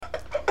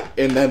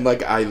And then,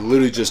 like, I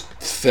literally just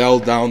fell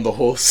down the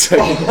whole set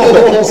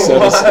of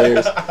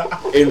stairs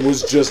and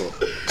was just,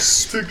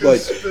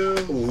 like,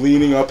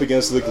 leaning up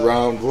against the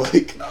ground,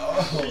 like,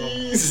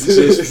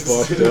 just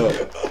fucked up.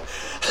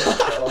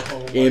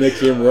 Anna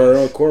came running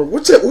around the corner.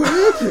 What's that? What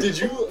happened? Did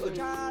you?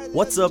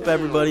 What's up,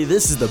 everybody?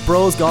 This is the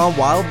Bros Gone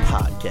Wild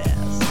podcast.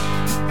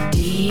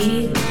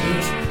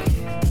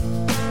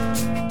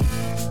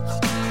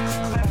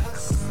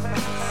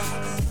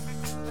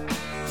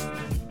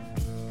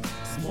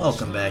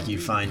 Welcome back, you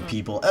fine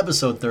people.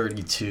 Episode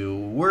 32.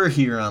 We're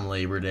here on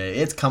Labor Day.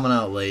 It's coming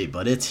out late,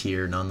 but it's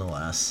here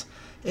nonetheless.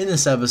 In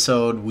this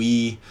episode,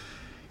 we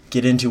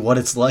get into what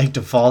it's like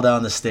to fall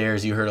down the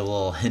stairs. You heard a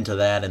little hint of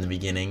that in the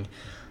beginning.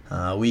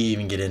 We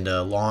even get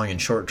into long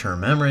and short-term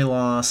memory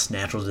loss,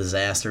 natural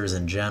disasters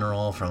in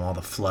general from all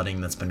the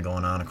flooding that's been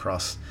going on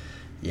across,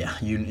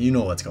 you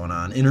know what's going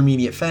on.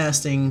 Intermediate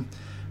fasting,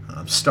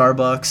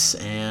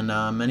 Starbucks,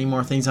 and many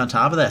more things on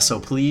top of that. So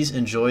please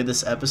enjoy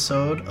this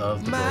episode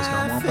of the Bros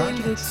Gone Wild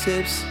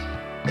podcast.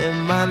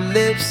 And my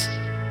lips,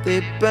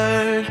 they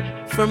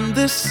burn from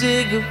the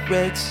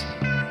cigarettes.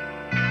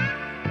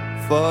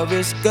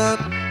 Forrest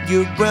Gump,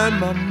 you run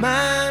my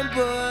mind,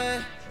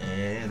 boy.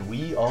 And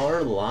we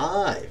are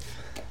live.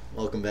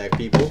 Welcome back,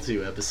 people,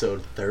 to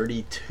episode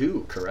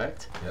 32,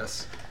 correct?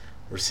 Yes.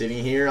 We're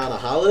sitting here on a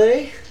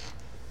holiday.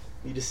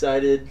 We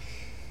decided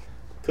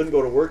couldn't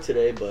go to work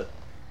today, but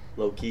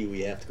low-key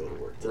we have to go to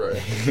work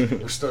today.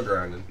 Right. We're still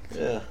grinding.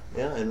 Yeah,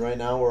 and right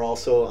now we're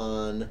also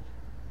on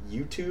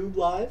YouTube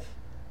live.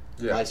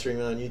 Yeah. Live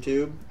streaming on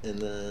YouTube, and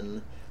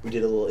then we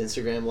did a little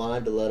Instagram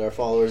live to let our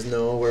followers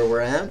know where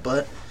we're at,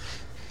 but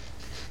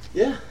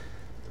yeah,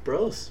 the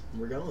bros,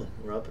 we're going.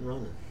 We're up and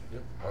running.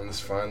 Yep. On this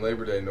fine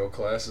Labor Day, no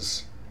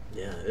classes.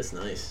 Yeah, it's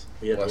nice.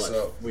 We had Bless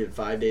up. we had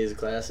 5 days of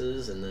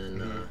classes, and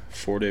then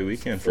 4-day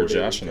weekend for 4-day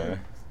Josh weekend. and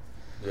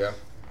I. Yeah.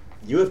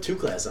 You have 2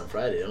 classes on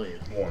Friday, don't you?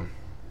 One.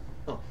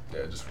 Oh.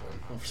 Yeah, just one.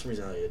 Oh, for some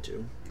reason I thought you had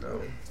 2.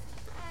 No.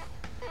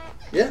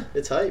 Yeah,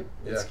 it's hype.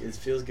 Yeah. It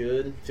feels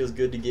good. It feels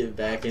good to get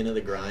back into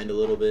the grind a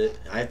little bit.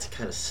 I have to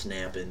kind of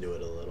snap into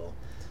it a little.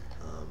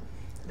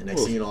 And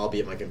next thing you know, I'll be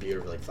at my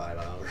computer for like 5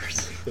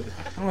 hours.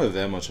 I don't have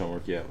that much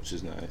homework yet, which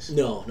is nice.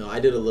 No, I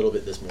did a little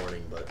bit this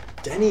morning, but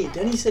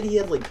Denny said he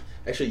had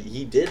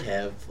he did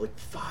have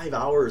 5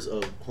 hours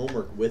of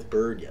homework with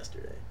Bird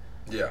yesterday.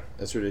 Yeah.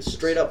 That's ridiculous.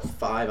 Straight up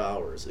 5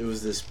 hours. It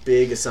was this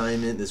big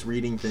assignment, this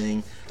reading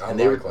thing.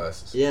 Online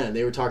classes. Yeah, and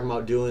they were talking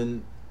about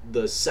doing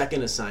the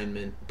second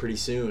assignment pretty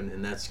soon,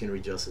 and that's going to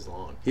be just as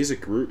long. He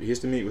has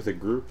to meet with a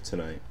group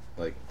tonight.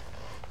 Like,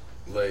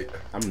 Late.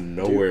 I'm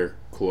nowhere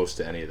close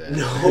to any of that.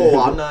 No,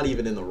 I'm not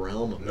even in the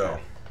realm of No.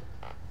 that.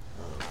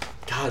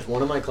 Gosh,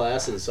 one of my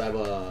classes,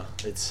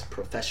 it's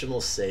professional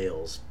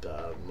sales,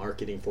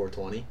 marketing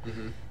 420.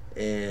 Mm-hmm.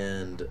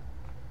 And,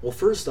 well,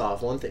 first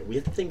off, one thing, we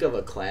have to think of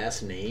a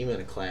class name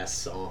and a class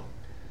song,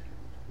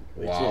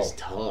 which Wow. is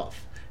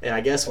tough. And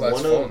I guess Well,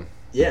 that's one of fun.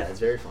 yeah, it's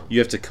very fun. You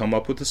have to come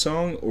up with a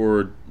song,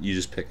 or you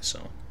just pick a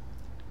song?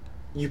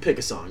 You pick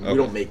a song. Okay. You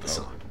don't make the Oh.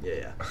 song.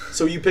 Yeah.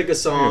 So you pick a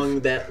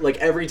song that,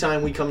 every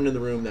time we come into the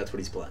room, that's what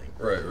he's playing.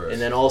 Right.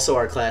 And then also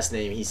our class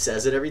name, he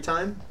says it every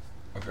time.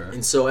 Okay.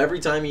 And so every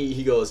time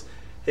he goes,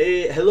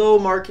 hey, hello,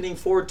 marketing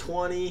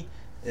 420,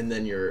 and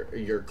then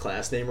your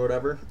class name or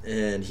whatever.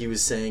 And he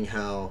was saying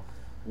how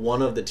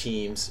one of the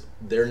teams,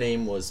 their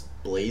name was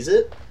Blaze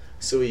It.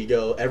 So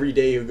every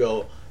day he would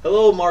go,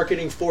 hello,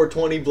 marketing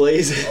 420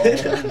 Blaze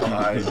It. Oh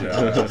my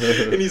god.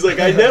 And he's like,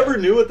 I never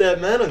knew what that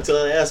meant until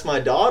I asked my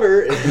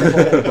daughter.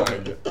 Oh my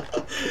god.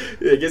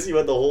 I guess he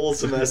went the whole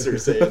semester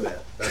saying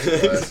that. That's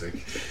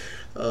classic.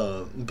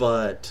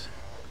 But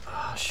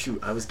shoot,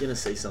 I was gonna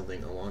say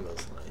something along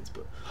those lines,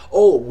 but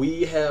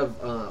we have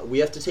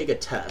to take a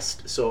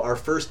test. So our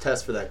first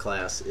test for that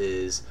class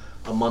is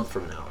a month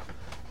from now,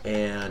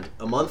 and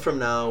a month from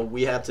now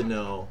we have to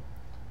know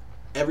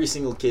every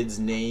single kid's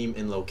name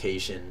and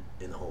location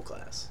in the whole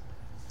class.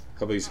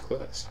 How big is the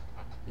class?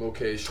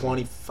 Location.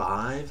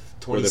 25,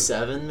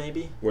 27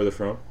 maybe. Where they're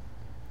from?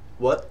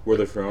 What? Where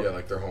they're from? Yeah,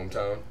 like their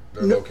hometown.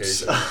 Their No,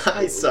 location.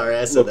 Sorry,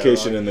 I said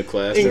Location that in the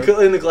class.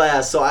 wrong. In the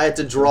class, so I had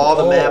to draw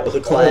the map of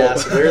the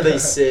class, where they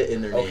sit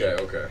in their name.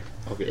 Okay.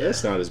 Okay,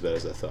 that's not as bad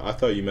as I thought. I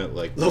thought you meant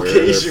like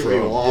Location where be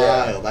they're from.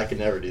 wild. I could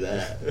never do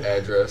that.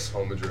 Address,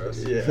 home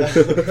address. Yeah.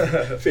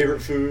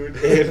 Favorite food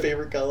and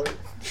favorite color.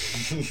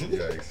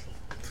 Yikes.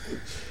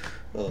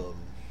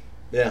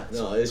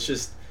 It's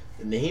just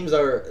names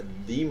are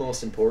the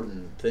most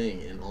important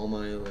thing in all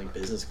my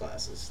business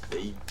classes.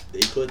 They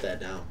put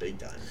that down big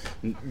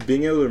time.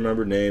 Being able to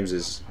remember names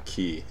is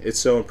key. It's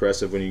so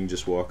impressive when you can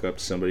just walk up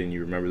to somebody and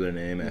you remember their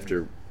name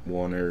after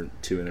 1 or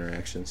 2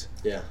 interactions.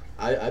 Yeah,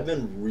 I've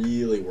been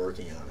really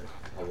working on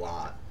it a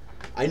lot.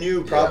 I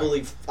knew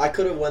probably I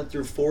could have went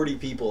through 40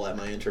 people at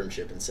my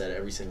internship and said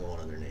every single one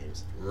of their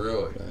names.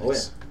 Really? Nice. Oh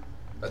yeah.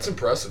 That's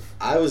impressive.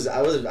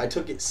 I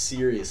took it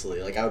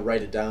seriously. I would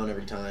write it down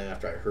every time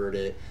after I heard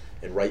it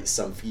and write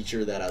some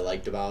feature that I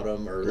liked about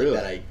them or Really?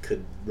 that I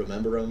could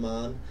remember them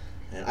on.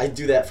 And I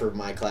do that for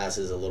my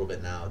classes a little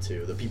bit now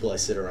too. The people I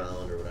sit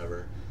around or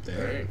whatever.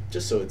 Dang.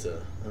 just so it's I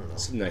don't know.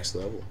 It's the next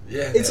level.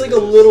 Yeah. It's that like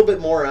a is. little bit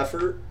more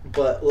effort,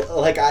 but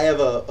like I have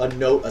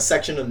a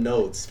section of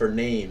notes for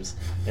names,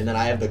 and then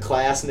I have the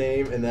class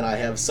name, and then I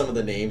have some of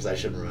the names I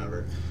should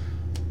remember.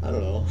 I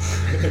don't know.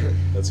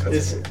 That's cool.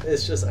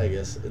 it's just, I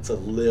guess it's a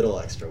little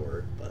extra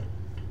work, but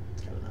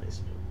it's kind of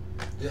nice.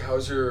 Yeah.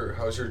 How's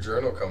your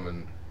journal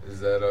coming? Is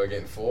that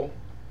getting full?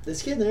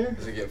 It's getting there.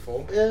 Is it getting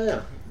full?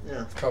 Yeah.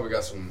 Probably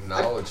got some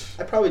knowledge.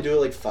 I probably do it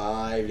like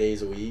 5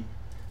 days a week.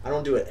 I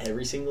don't do it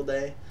every single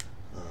day,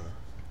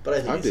 but I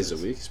think 5 days a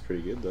week is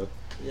pretty good though.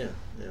 Yeah.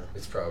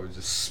 It's probably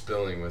just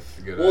spilling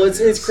with good Well, ideas.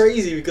 it's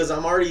crazy because I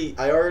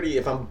already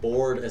if I'm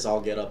bored as I'll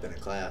get up in a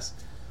class,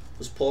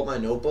 just pull up my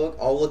notebook.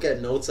 I'll look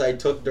at notes I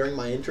took during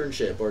my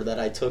internship or that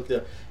I took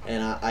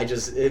and I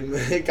just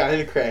it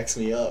kind of cracks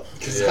me up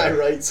because I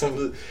write some of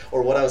the,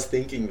 or what I was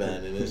thinking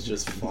then, and it's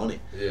just funny.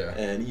 Yeah.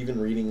 And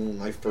even reading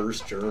my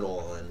first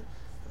journal, and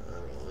I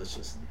don't know, it's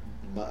just.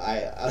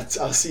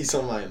 I'll see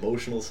some of my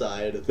emotional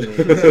side of things.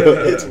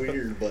 It's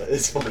weird, but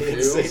it's funny at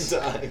the same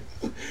time.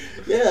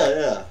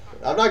 Yeah.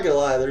 I'm not gonna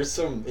lie. There's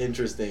some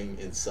interesting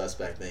and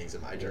suspect things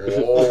in my journal.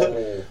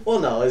 Whoa. Well,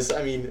 no,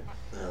 I mean,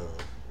 I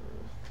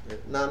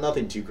don't know.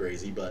 Nothing too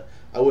crazy, but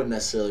I wouldn't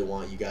necessarily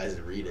want you guys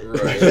to read it.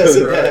 Right.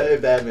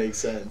 If that makes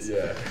sense.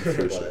 Yeah,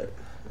 for sure.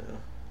 Yeah.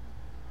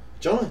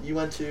 Jonah, you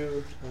went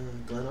to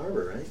Glen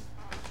Arbor, right?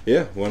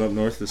 Yeah, went up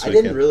north this I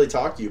weekend. didn't really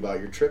talk to you about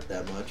your trip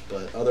that much,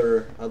 but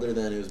other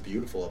than it was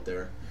beautiful up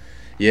there.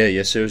 Yeah,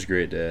 yesterday was a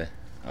great day.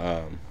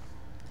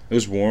 It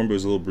was warm, but it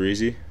was a little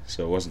breezy,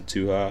 so it wasn't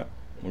too hot.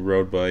 We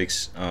rode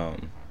bikes.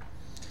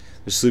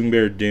 The Sleeping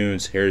Bear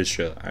Dunes Heritage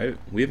Trail.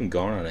 We haven't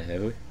gone on it,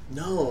 have we?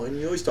 No, and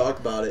you always talk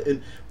about it.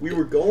 And we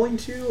were going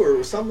to,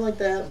 or something like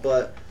that,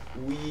 but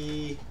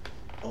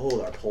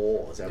our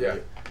pole. Is that Yeah.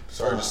 right?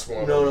 Sorry, just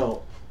swung.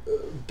 No.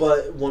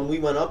 But when we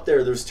went up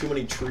there was too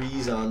many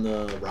trees on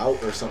the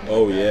route or something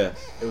Oh, like that. yeah.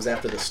 It was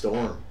after the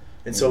storm.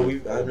 And so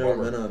I've never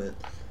been on it.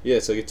 Yeah,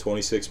 it's like a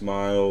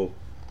 26-mile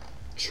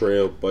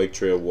trail, bike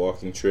trail,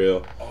 walking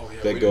trail Oh, yeah, we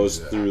that didn't goes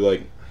do that. through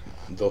like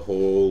the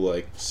whole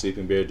like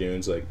Sleeping Bear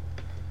Dunes like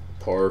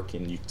park,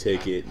 and you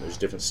take it, and there's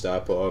different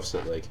stop-offs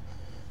at like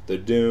the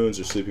dunes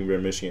or Sleeping Bear,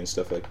 Michigan,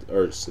 stuff like,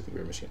 or Sleeping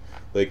Bear, Michigan,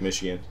 Lake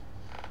Michigan.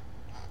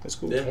 That's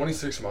cool. Yeah.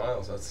 26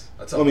 miles.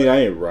 That's. I mean,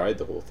 I didn't ride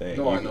the whole thing.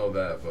 No, I know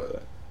that,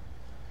 but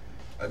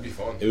that'd be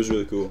fun. It was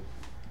really cool.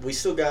 We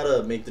still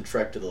gotta make the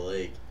trek to the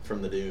lake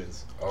from the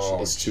dunes. Oh,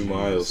 It's 2 jeez.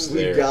 miles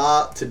We there.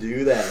 got to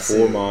do that. 4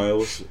 soon.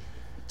 miles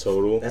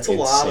total. That's a in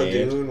lot sand.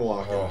 of dune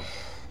walking. Oh,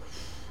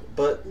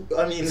 But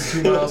I mean,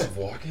 2 miles of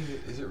walking?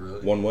 Is it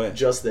really? One way.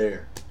 just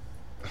there.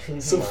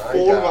 It's a My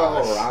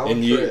 4-mile gosh. round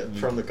And you- trip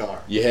from the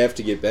car. You have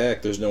to get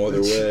back. There's no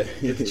other way.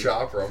 Get the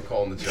chopper. I'm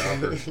calling the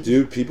chopper.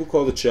 Dude, people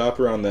call the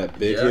chopper on that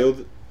big Yeah. hill.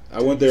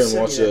 I went there You and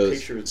sent watched me that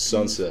picture a of the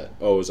sunset.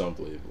 Oh, it was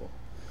unbelievable.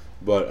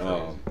 But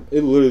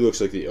it literally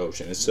looks like the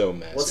ocean. It's so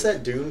massive. What's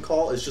that dune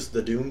called? It's just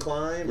the dune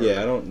climb? Or?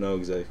 Yeah, I don't know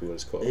exactly what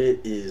it's called. It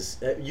is.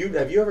 Have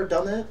you ever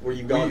done that? Where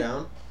you've gone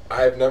down?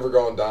 I've never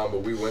gone down,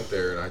 but we went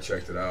there and I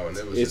checked it out, and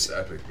it was It's- just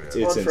epic, man. it's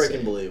Unfreaking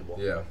insane. believable.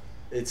 Yeah.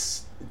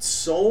 It's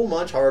so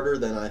much harder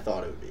than I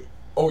thought it would be.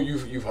 Oh,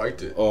 you've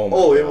hiked it. Oh my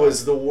Oh, it God.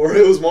 was the worst.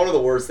 It was one of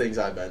the worst things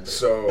I've been to.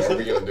 So are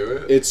we gonna do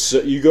it? It's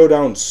you go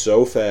down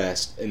so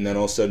fast, and then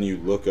all of a sudden you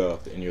look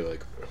up, and you're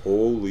like,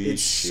 "Holy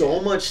It's shit!" so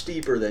much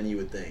steeper than you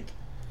would think.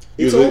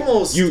 You It's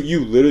almost you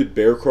literally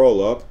bear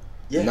crawl up.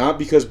 Yeah. Not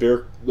because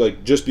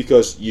just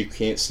because you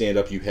can't stand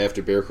up, you have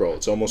to bear crawl.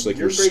 It's almost like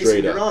you're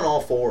straight You're up. on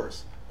all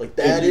fours. Like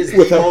that And is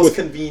without- the most with-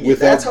 convenient.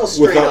 without- That's how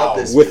straight without, up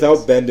this without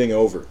is. bending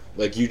over.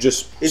 Like you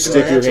just It's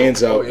stick your natural.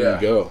 hands out Oh, yeah.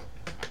 and go.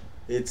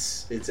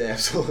 It's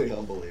absolutely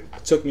unbelievable.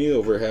 It took me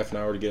over half an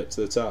hour to get up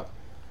to the top.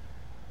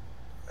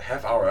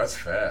 Half hour. That's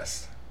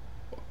fast.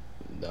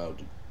 No,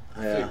 dude.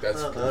 Yeah,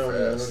 that's I pretty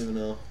don't fast. even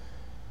know.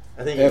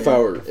 I think Half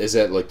hour is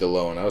at like the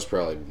low, and I was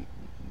probably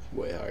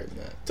way higher than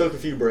that. Took a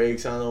few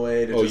breaks on the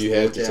way to Oh, just you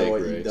have look to at take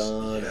what breaks. you've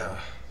done. Yeah.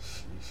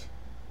 Jeez.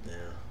 Yeah.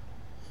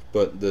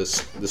 But the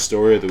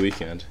story of the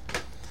weekend.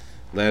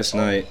 Last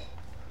night,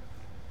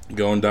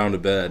 going down to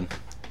bed,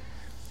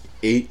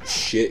 ate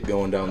shit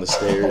going down the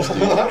stairs,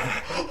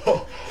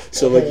 dude.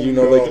 So like you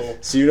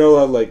know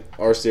how like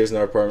our stairs in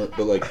our apartment,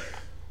 but like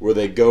where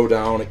they go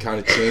down, it kind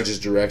of changes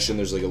direction.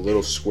 There's like a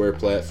little square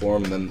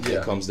platform, and then Yeah.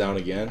 it comes down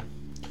again.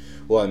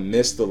 Well, I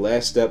missed the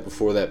last step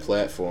before that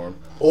platform,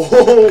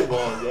 Oh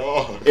my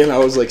god. and I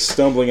was like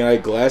stumbling, and I had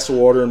a glass of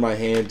water in my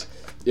hand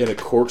and a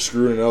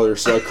corkscrew in another,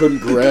 so I couldn't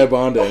grab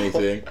onto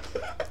anything.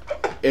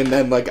 And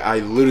then, like, I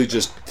literally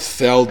just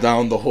fell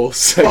down the whole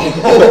second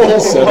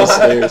set of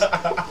stairs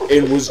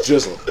and was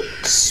just,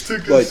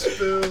 like,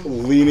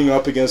 leaning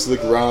up against the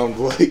ground,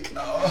 like,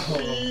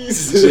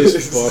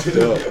 just fucked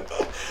up.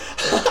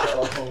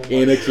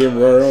 Anna came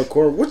running around the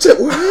corner. What's that?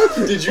 What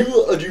happened? Did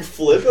you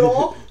flip at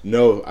all?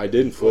 No, I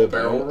didn't flip.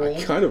 Barrel roll?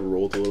 I kind of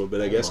rolled a little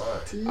bit, I guess.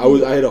 my.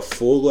 I had a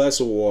full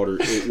glass of water.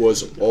 It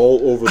was all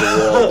over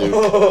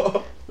the wall,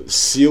 dude.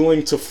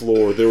 Ceiling to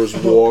floor, there was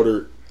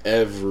water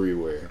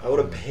everywhere. I would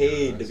have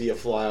paid to be a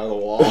fly on the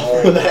wall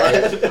Oh, for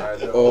that.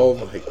 I know. Oh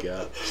my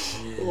god.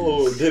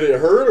 Oh, did it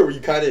hurt or were you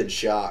kind of in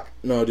shock?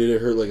 No, dude,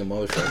 it hurt like a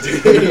motherfucker.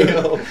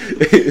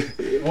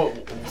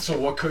 So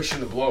what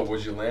cushioned the blow?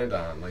 What'd you land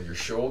on? Like your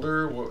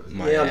shoulder? What?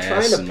 My Yeah, I'm trying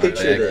ass to and my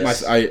picture back.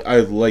 this. I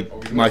like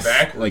Oh, you my went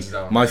backwards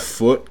like down my there.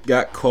 foot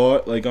got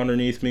caught like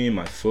underneath me.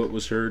 My foot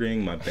was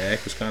hurting. My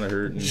back was kind of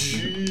hurting.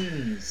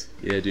 Jeez.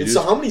 Yeah, dude. And It so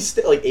was, how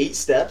many, like 8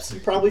 steps you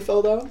probably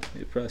fell down?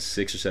 probably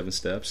 6 or 7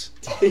 steps.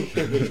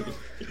 That's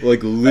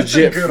Like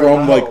legit good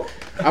from amount. like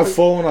I've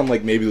fallen on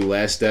like maybe the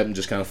last step and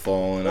just kind of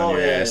fallen on Oh,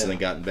 your yeah, ass yeah. and then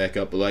gotten back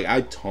up. But like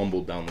I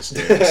tumbled down the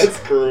stairs.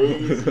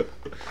 crazy.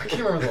 I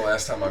can't remember the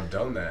last time I've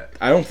done that.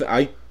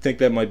 I think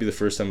that might be the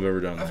first time I've ever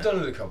done I've that.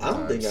 done it a couple I times.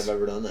 don't think I've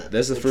ever done that.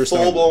 That's the Like, first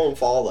time- full blown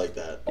fall like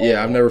that.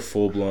 Yeah, I've never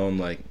full blown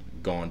like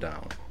gone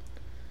down.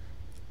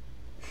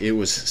 It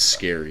was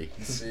scary.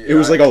 See, It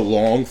was like a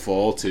long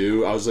fall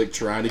too. I was like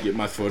trying to get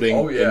my footing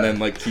Oh, yeah. and then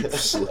like keep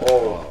slipping.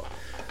 Oh.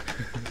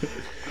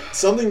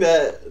 Something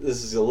that,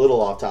 this is a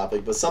little off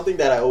topic, but something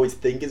that I always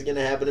think is going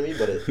to happen to me,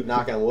 but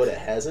knock on wood, it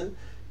hasn't,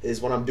 is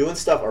when I'm doing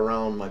stuff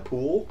around my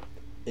pool,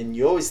 and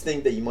you always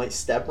think that you might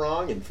step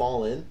wrong and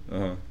fall in.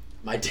 Uh-huh.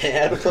 My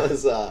dad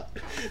was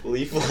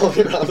leaf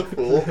blowing around the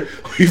pool.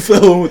 We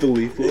fell in with a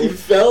leaf He blower.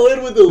 fell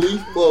in with the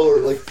leaf blower,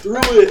 like threw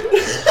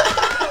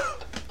it.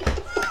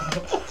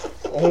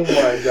 Oh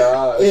my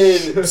gosh.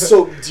 And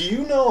so, do you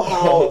know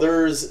how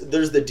there's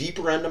the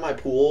deeper end of my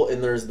pool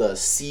and there's the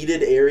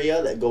seated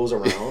area that goes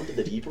around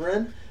the deeper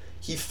end?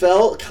 He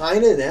fell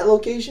kind of in that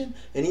location,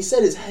 and he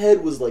said his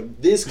head was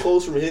like this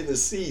close from hitting the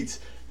seats.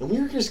 And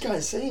we were just kind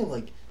of saying,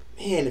 like,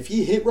 man, if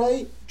he hit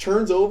right,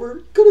 turns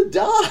over, could have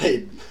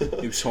died.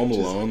 He was home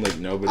alone, like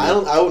nobody. I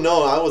don't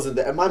know. I wasn't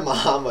there. My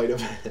mom might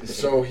have been.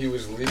 So he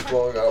was leaf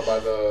blowing out by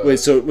the. Wait,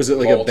 so was it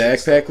like a vault and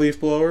backpack leaf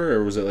blower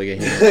or was it like a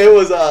hand?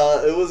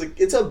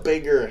 It's a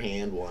bigger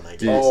hand one, I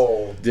guess.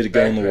 Oh. Did it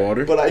go in the backpack.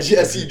 water? But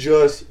he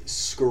just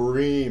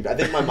screamed. I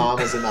think my mom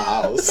was in the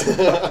house.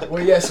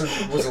 Well, yeah. So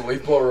was the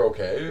leaf blower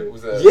okay?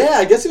 Was that? Yeah,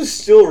 I guess it was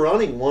still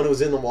running when it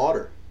was in the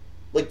water.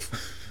 Like,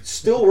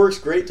 still works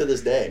great to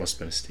this day. Must have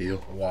been a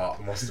steal. Wow.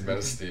 Must have been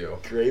a steal.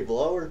 Great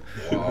blower.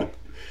 Wow.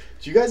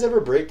 Did you guys ever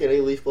break any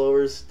leaf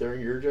blowers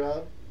during your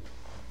job?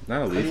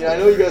 Not a I leaf mean, blower. I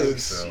know you guys think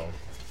would so.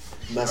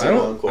 mess I don't-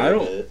 around quite I a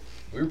don't- bit.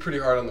 We were pretty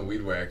hard on the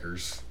weed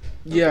whackers.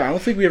 Yeah, I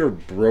don't think we ever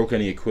broke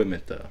any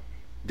equipment though.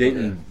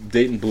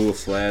 Dayton blew a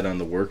flat on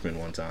the Workman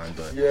one time,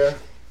 but Yeah.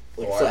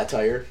 Like Oh, flat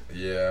tire.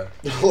 Yeah.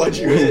 What'd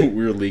you we hit?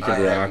 were leaking I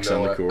have rocks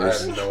on the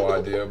course. I have no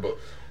idea, but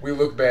we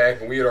look back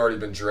and we had already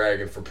been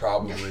dragging for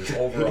probably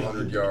over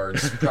 100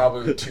 yards,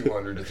 probably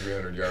 200 to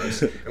 300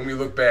 yards. And we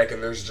look back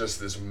and there's just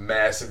this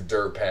massive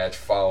dirt patch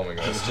following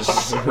us,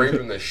 just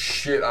scraping the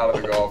shit out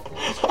of the golf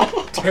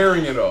course,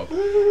 tearing it up.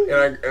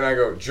 And I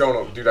go,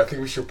 Jonah, dude, I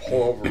think we should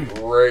pull over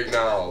right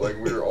now. Like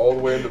we were all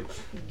the way in the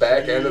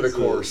back end of the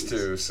course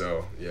too.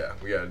 So yeah,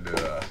 we had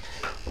to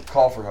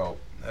call for help.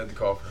 Had to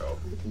call for help.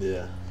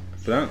 Yeah.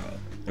 But I don't,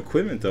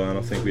 equipment though, I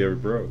don't think we ever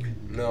broke.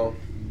 No,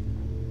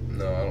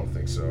 I don't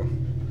think so.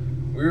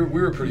 We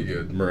were pretty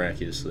good.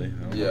 Miraculously.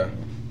 I don't Yeah. know.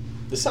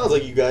 This sounds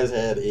like you guys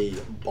had a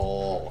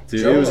ball.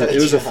 Dude, Jonah, it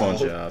was a job. fun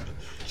job.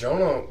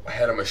 Jonah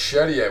had a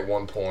machete at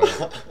one point,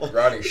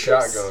 riding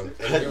shotgun,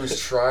 and he was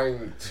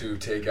trying to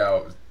take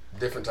out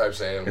different types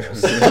of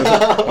animals.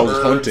 I was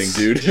Birds. hunting,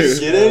 dude. Did you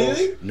get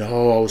anything?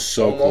 No, I was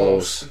so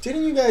Almost. close.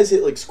 Didn't you guys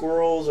hit like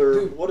squirrels or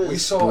Dude, what is we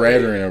saw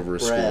Brad ran over a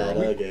Brad?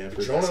 squirrel. Okay, I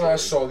forgot Jonah and I that.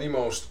 saw the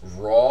most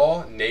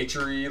raw,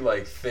 naturey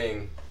like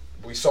thing.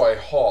 We saw a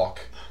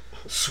hawk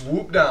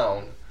swoop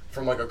down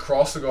from like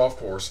across the golf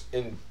course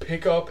and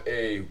pick up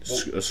a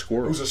A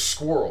squirrel. It was a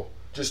squirrel.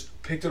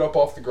 Just picked it up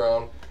off the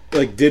ground,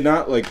 Like did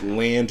not like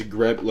land,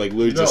 grab, like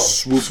literally No, just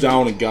swooped swoop.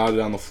 down and got it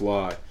on the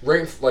fly.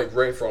 right in front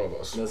of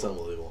us. That's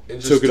unbelievable.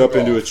 And just Took it up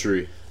into a off.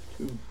 tree.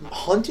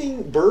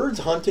 Birds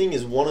hunting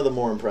is one of the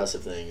more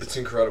impressive things. It's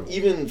incredible.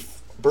 Even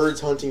birds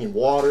hunting in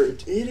water,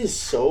 it is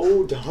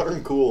so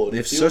darn cool. They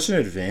have It feels- such an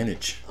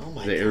advantage. Oh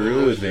my The gosh, aerial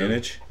dude.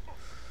 advantage.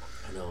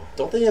 I know.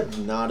 Don't they have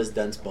not as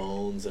dense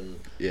bones and?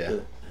 Yeah.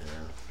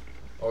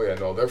 Oh yeah,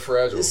 no, they're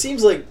fragile. It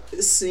seems like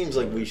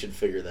we should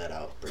figure that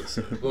out pretty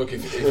soon. Look,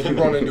 if you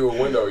run into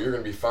a window, you're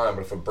gonna be fine.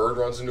 But if a bird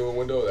runs into a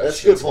window, That's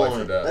a good shit's life or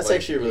point. death. That's Like,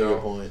 actually a you really know,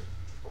 good point.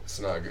 It's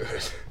not good.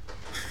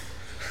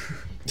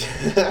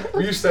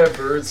 We used to have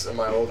birds in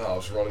my old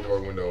house run into our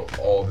window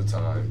all the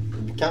time.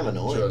 Kind of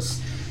annoying.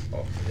 Just,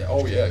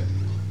 oh yeah,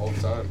 all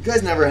the time. You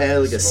guys never had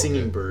like a Smoked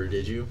singing it. bird,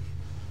 did you?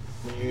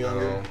 When you were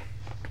younger?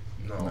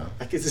 No.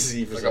 I could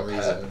see for Like some a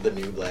reason pet? the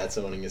new Glad's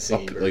owning a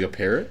singing bird. Like a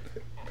parrot?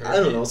 I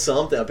don't know,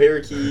 something, a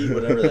parakeet,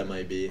 whatever that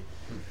might be.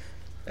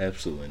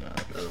 Absolutely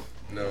not.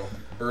 No.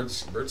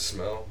 Birds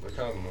smell. They're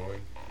kind of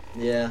annoying.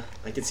 Yeah,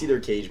 I could see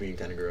their cage being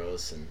kind of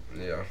gross and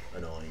Yeah.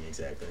 annoying,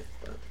 exactly.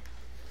 But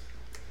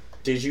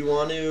did you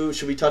want to?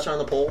 Should we touch on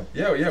the poll?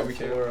 Yeah, we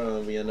can. Or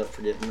we end up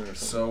forgetting or something?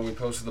 So we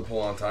posted the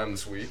poll on time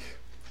this week,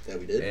 Yeah,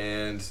 we did.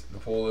 and the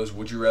poll is: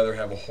 would you rather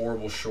have a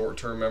horrible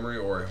short-term memory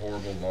or a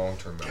horrible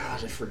long-term memory?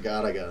 God, I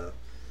forgot I got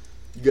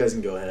You guys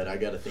can go ahead. I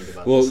got to think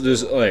about Well,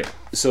 this. there's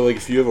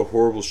if you have a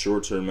horrible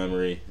short-term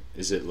memory,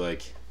 is it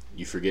like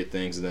you forget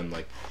things and then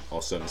like all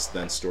of a sudden it's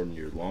then stored in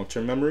your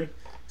long-term memory?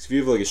 So if you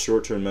have like a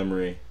short-term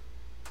memory,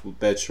 do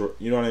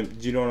you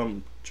know what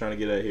I'm trying to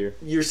get at here?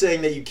 You're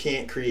saying that you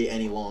can't create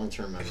any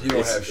long-term memories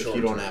if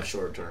you don't have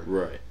short-term.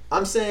 Right.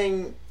 I'm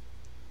saying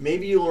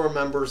maybe you'll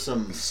remember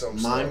some stuff.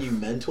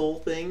 monumental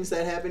things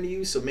that happened to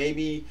you. So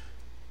maybe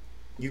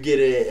you get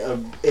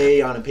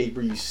a on a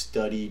paper you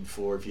studied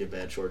for if you have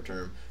bad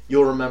short-term.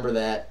 You'll remember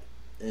that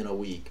in a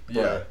week.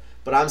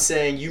 But I'm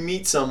saying you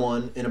meet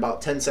someone and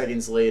about 10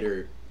 seconds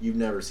later, you've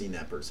never seen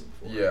that person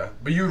before. Yeah,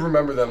 but you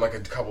remember them like a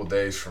couple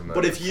days from that.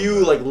 But if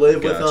you like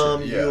live with Gotcha.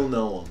 them, you'll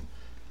know them.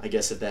 I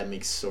guess if that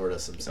makes sort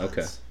of some sense.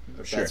 Okay.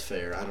 If Sure. that's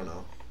fair, I don't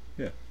know.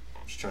 Yeah.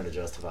 Just trying to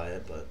justify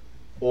it, but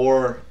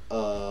or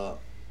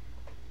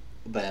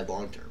bad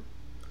long term.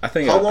 I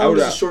think How long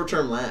does a short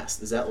term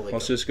last? Is that like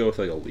let's just go with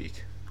like a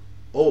week.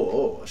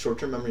 a short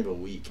term memory of a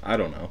week? I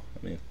don't know.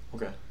 I mean,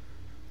 Okay.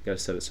 gotta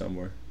set it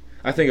somewhere.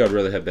 I think I'd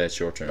rather have bad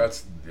short term.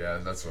 That's what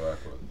I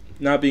put.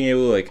 Not being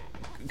able to like,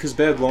 because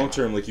bad long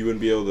term, like you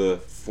wouldn't be able to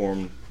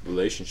form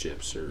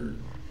relationships or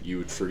you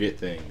would forget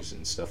things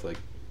and stuff like.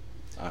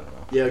 I don't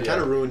know. Yeah, it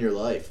kind of ruin your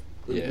life.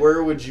 Like, Yeah.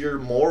 where would your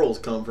morals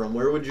come from?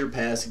 Where would your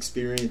past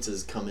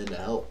experiences come in to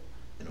help?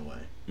 In a way,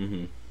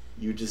 Mm-hmm.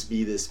 you would just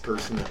be this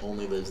person that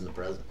only lives in the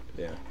present.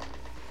 Yeah.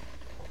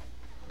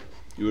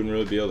 You wouldn't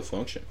really be able to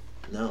function.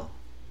 No.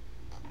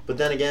 But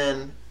then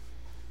again,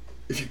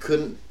 if you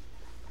couldn't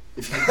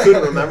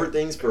remember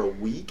things for a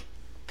week,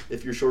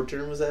 if your short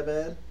term was that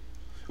bad,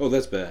 Oh,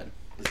 that's bad.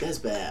 that's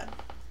bad.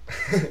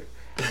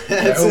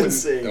 That's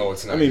insane. No,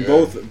 it's not. I mean,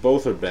 good.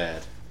 both are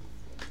bad.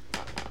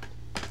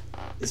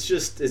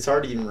 It's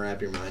hard to even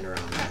wrap your mind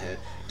around that head.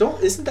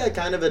 Isn't that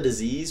kind of a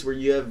disease where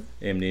you have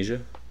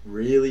Amnesia?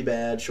 really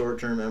bad short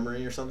term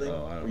memory or something?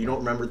 Oh, I don't Where you know. don't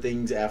remember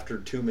things after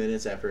 2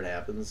 minutes after it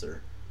happens,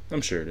 or I'm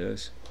sure it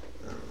is.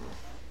 I don't know.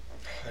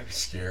 That'd be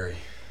scary.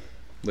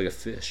 Like a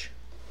fish.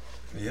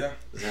 Yeah.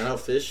 Is that how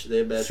fish they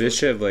have bad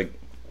Fish have like,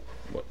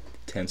 what,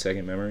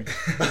 10-second memory?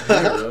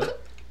 Really?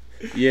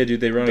 Yeah, dude,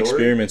 they run Dory?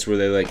 experiments where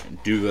they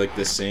like do like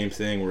the same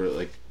thing where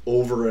like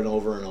over and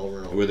over and over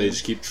and over. where they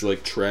just keep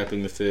like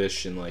trapping the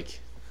fish and like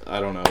I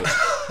don't know.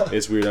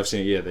 It's weird. I've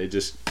seen it. Yeah, they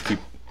just keep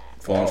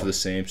falling for the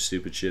same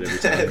stupid shit every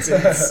time. That's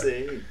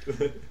insane.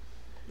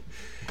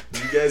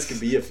 You guys could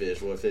be a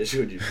fish. What fish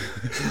would you be?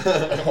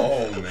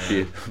 Oh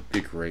man. Be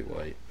a great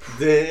white.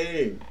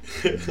 Dang.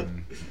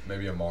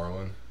 Maybe a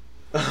marlin.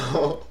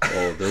 Oh.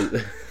 Oh,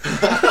 those,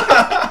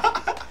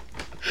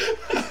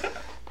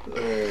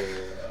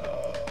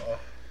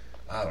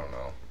 I don't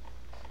know.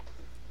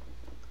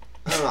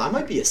 I don't know. I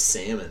might be a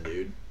salmon,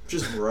 dude.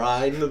 Just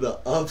riding to the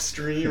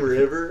upstream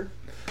river,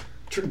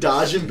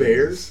 dodging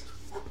bears.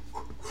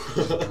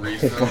 Breathe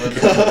through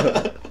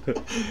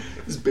it.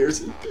 This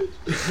bear's in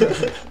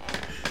fish.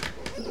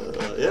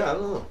 Yeah, I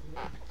don't know.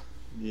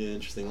 Be an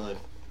interesting life.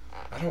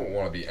 I don't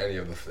want to be any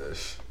of the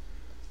fish.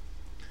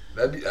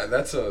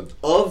 That's a.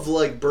 Of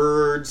like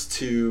birds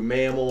to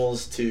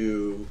mammals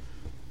to,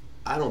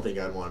 I don't think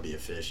I'd want to be a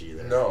fish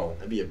either. No.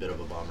 That'd be a bit of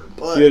a bummer.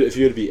 But if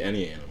you had to be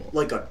any animal.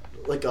 like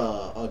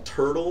a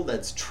turtle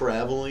that's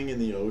traveling in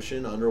the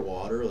ocean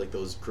underwater, like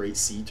those great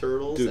sea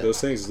turtles. Dude, that-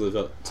 those things live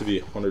up to be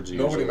hundreds of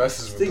years Nobody old.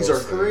 messes with things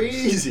those are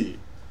crazy.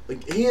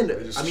 Like, and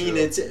They just I mean,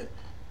 chill.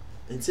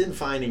 it's in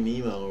Finding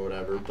Nemo or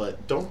whatever.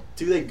 But do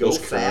they go Those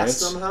fast currents,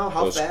 somehow?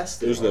 How those, fast?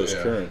 There's They are? those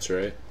yeah. currents,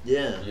 right?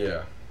 Yeah,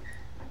 Yeah.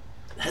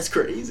 that's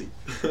crazy.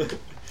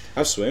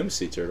 I've swam with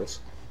sea turtles.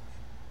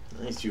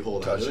 Nice, you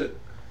hold Touch on to it.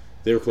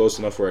 They were close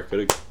enough where I could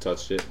have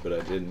touched it, but I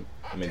didn't.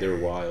 I mean, they were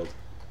wild.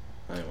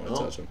 I didn't want to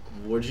Oh. touch them.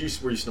 Were you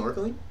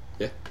snorkeling?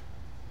 There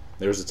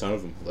was a ton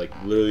of them, like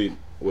literally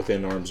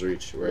within arm's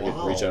reach, where I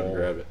could reach out and Wow.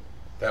 grab it.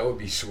 That would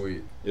be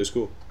sweet. It was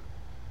cool.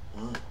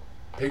 Wow.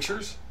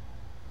 Pictures?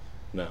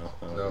 No,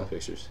 I don't No. have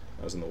pictures.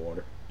 I was in the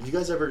water. Have you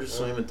guys ever just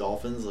swam with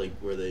dolphins, like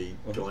where they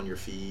go on your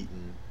feet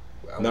and?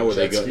 Not where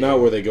they go. Not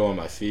where they go on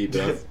my feet,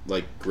 but I've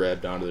like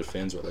grabbed onto their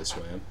fins while they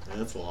swam.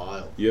 That's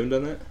wild. You haven't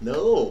done that?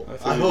 No, I feel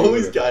I've like you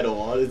always would've. kind of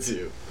wanted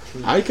to.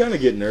 I kind of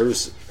get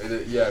nervous.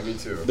 Yeah, me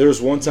too. There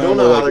was one You time don't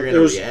where know how like, they're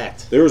gonna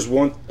react. there was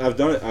one. I've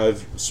done it.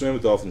 I've swam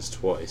with dolphins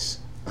twice.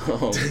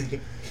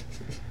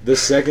 The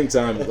second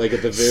time, like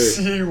at the very.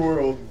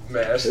 SeaWorld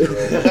master,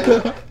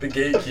 the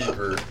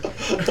gatekeeper.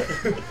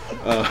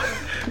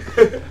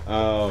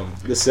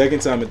 The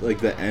second time at like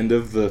the end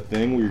of the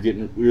thing,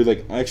 we were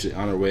like actually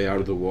on our way out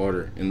of the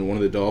water, and one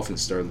of the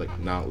dolphins started like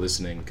not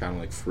listening, kind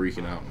of like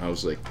freaking out, and I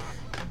was like,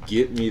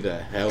 "Get me the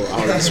hell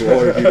out of this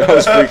water, dude!" I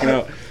was freaking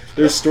out.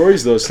 There's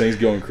stories of those things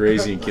going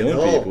crazy and killing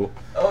know. people.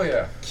 Oh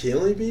yeah.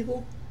 Killing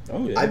people?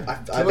 Oh yeah.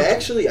 I've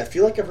actually, I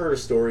feel like I've heard a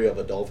story of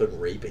a dolphin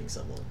raping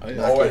someone. Oh, yeah.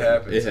 Not Oh, it kidding.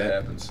 happens. It It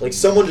happens. Like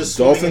someone just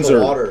swimming Dolphins in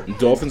the are water.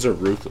 dolphins are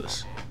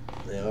ruthless.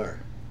 They are.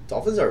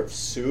 Dolphins are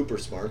super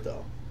smart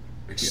though.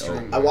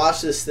 Extreme. I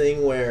watched this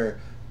thing where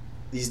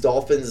these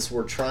dolphins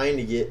were trying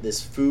to get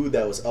this food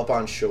that was up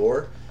on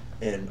shore,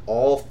 and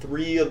all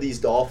 3 of these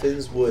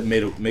dolphins would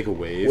make a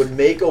wave. would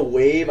make a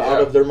wave Yeah.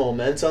 out of their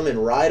momentum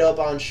and ride up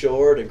on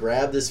shore to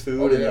grab this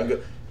food and then yeah.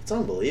 go. It's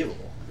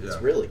unbelievable. It's Yeah.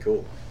 really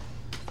cool.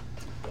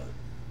 But,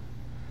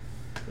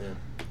 yeah.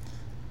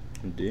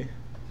 D.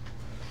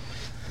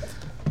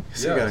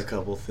 So I got a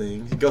couple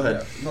things. Go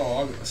ahead. Yeah.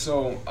 No,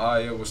 so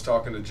I was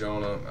talking to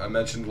Jonah. I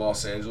mentioned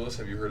Los Angeles.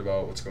 Have you heard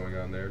about what's going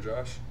on there,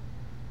 Josh?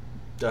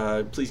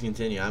 Please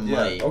continue. I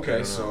might. I Okay,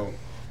 don't so know.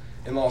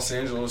 in Los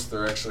Angeles,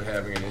 they're actually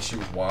having an issue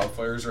with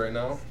wildfires right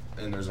now,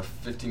 and there's a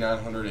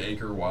 5,900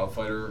 acre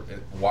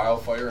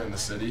wildfire in the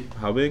city.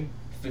 How big?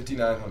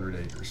 5,900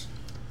 acres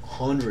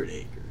 100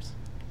 acres.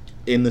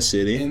 In the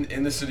city.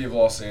 in the city of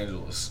Los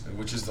Angeles,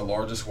 which is the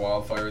largest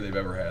wildfire they've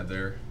ever had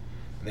there.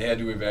 And they had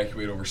to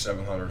evacuate over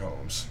 700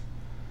 homes,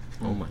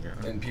 Oh my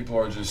god. and people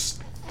are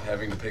just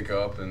having to pick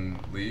up and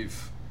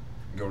leave,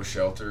 go to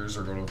shelters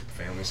or go to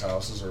families'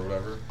 houses or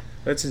whatever.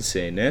 That's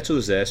insane. Natural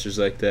disasters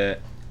like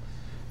that.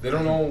 They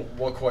don't know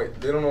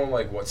they don't know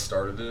like what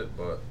started it,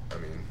 but I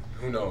mean,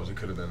 who knows? It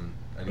could have been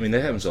anything. I mean,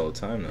 that happens all the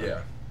time now.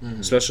 Yeah. Mhm.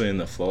 Especially in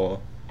the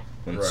fall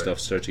when Right. stuff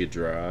starts to get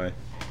dry.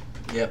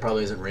 Yeah, it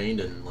probably hasn't rained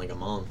in like a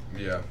month.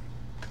 Yeah.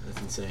 That's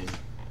insane.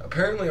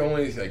 Apparently,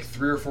 only like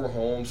 3 or 4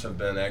 homes have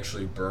been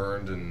actually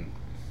burned and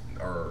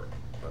are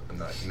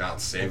not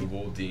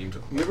savable, deemed.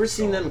 You ever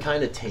seen gone. them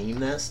kind of tame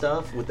that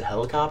stuff with the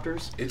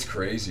helicopters? It's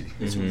crazy.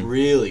 It's Mhm.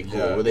 really cool.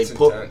 Yeah, where they it's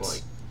put intense.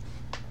 like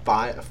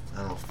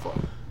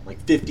like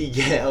 50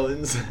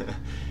 gallons.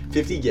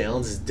 50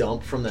 gallons is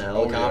dumped from the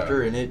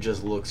helicopter, and it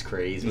just looks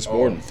crazy. It's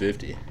more than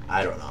 50.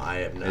 I don't know. I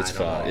have no. It's I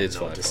don't five- know it's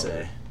what to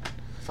 500. say.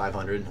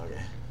 500.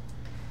 Okay.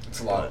 It's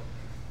a lot.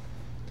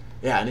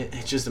 Yeah, and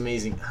it's just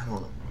amazing. I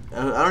don't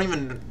know. I don't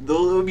even.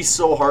 Though it would be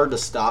so hard to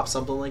stop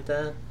something like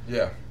that.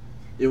 Yeah.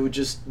 It would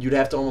just. You'd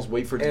have to almost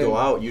wait for it to go And-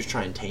 out. You just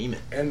try and tame it.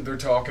 And they're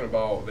talking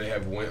about they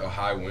have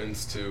high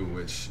winds too,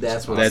 which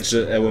That's what- That's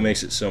what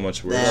makes it so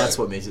much worse. That's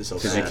what makes it so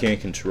Because bad. they can't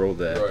control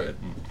that. Right.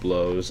 It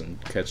blows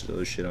and catches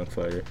other shit on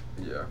fire.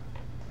 Yeah.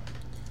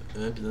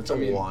 That's a I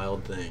mean-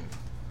 wild thing.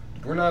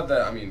 We're not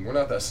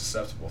that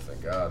susceptible,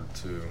 thank God,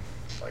 to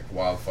like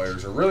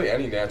wildfires or really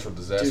any natural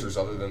disasters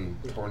other than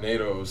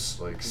tornadoes.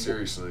 Like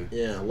seriously.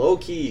 Yeah, low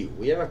key,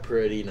 we have a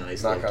pretty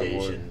nice Knock on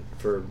location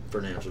for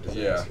natural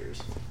Yeah.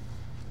 disasters.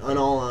 In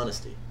all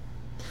honesty.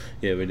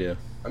 Yeah, we do.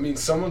 I mean,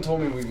 someone told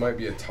me we might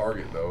be a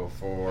target though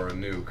for a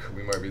nuke.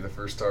 We might be the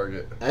first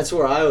target. That's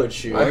where I would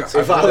shoot I've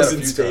if I heard was that a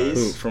in few space.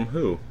 Who? From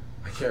who?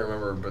 I can't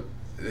remember, but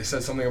they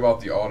said something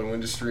about the auto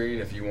industry,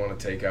 and if you want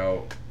to take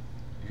out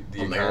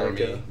the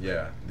America?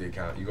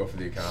 economy, you go for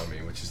the economy,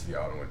 which is the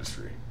auto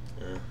industry.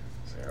 Yeah.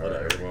 So, all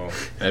right, well,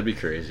 That'd be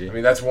crazy. I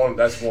mean that's one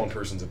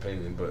person's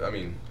opinion, but I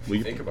mean, if you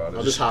We- think about it,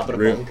 I'll just hop in a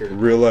real, bunker.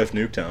 real life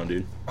Nuketown,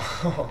 dude.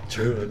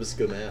 True, that was a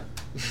good map.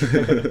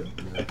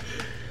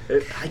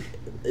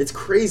 It's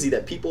crazy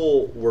that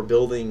people were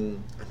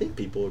building. I think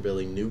people were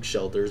building nuke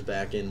shelters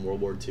back in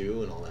World War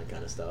II and all that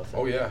kind of stuff.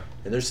 Oh yeah,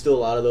 And there's still a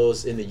lot of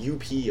those in the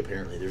UP.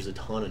 Apparently, there's a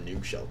ton of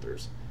nuke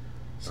shelters.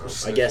 So I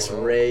sick, guess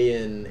well, Ray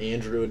and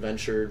Andrew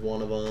adventured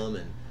one of them,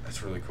 and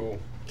that's really cool.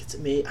 it's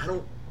amazing. I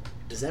don't.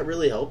 Does that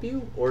really help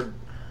you, or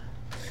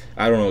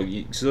I don't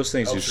know. So those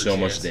things do Helps your so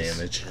much chances.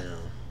 damage. you know?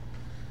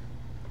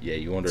 Yeah,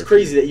 you wonder. It's if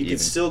crazy that you even, can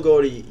still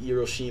go to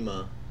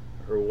Hiroshima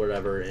or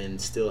whatever and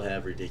still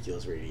have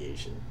ridiculous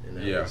radiation, and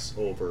that Yeah. was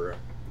over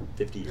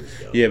 50 years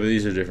ago. Yeah, but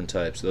these are different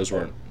types. Those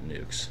weren't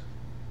nukes.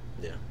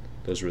 Yeah.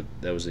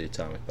 That was the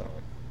atomic bomb,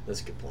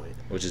 That's a good point.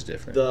 which is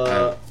different.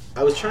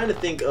 I was trying to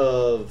think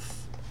of.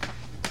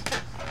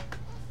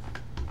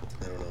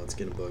 I don't know. It's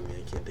gonna bug me.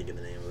 I can't think of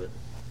the name of it.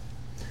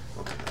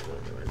 I'll come back to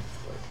it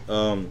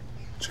anyway.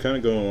 Just kind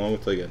of going along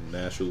with like a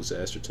natural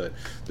disaster type.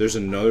 There's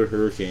another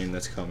hurricane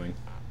that's coming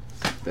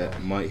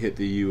that might hit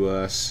the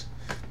U.S.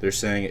 They're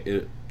saying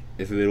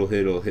if it'll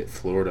hit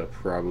Florida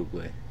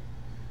probably.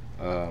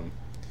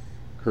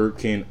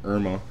 Hurricane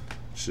Irma,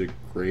 which is a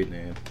great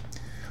name.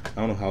 I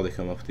don't know how they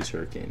come up with these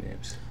hurricane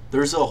names.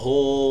 There's a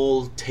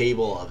whole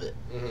table of it,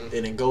 Mhm.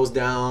 and it goes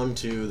down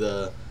to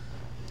the.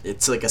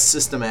 It's like a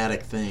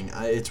systematic thing.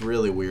 It's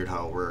really weird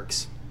how it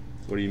works.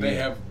 What do you mean?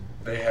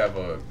 They have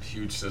a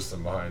huge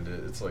system behind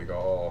it. It's like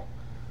all.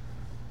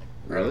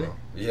 I don't Really? know.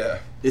 Yeah.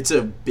 It's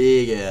a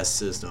big ass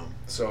system.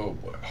 So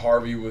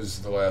Harvey was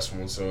the last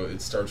one, so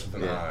it starts with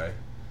an Yeah. I,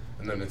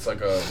 and then it's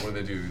like a what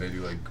do? They do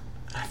like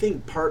I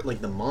think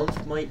the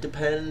month might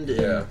depend.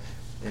 And, Yeah.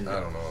 And I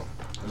don't know.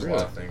 There's Really? a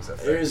lot of things that.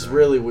 it is factor in.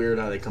 really weird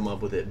how they come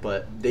up with it,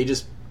 but they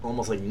just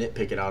almost like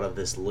nitpick it out of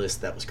this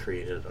list that was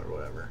created or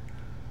whatever.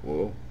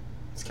 Whoa,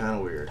 It's kind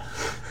of weird.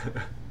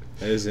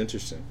 that is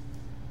interesting.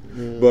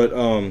 But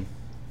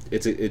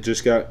it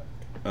just got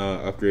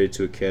upgraded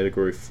to a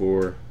Category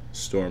 4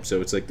 storm, so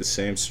it's like the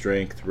same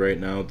strength right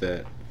now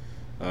that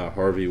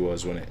Harvey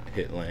was when it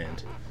hit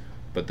land,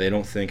 but they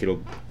don't think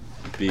it'll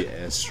be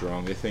as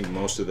strong. They think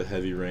most of the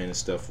heavy rain and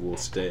stuff will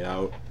stay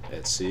out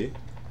at sea.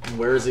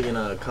 Where is it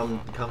gonna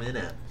come in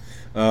at?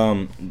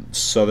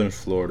 Southern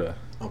Florida.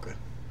 Okay.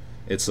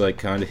 It's like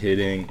kind of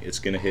hitting. It's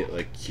gonna hit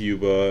like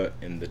Cuba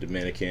and the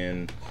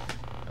Dominican,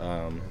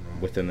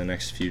 within the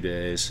next few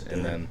days,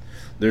 and then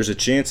there's a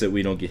chance that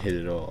we don't get hit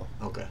at all.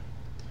 Okay.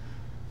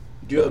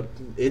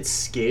 It's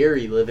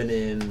scary living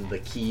in the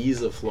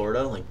Keys of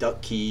Florida, like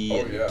Duck Key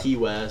and Key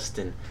West,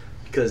 and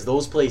because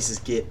those places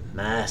get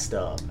messed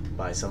up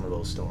by some of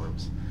those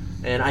storms.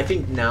 And I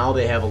think now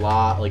they have a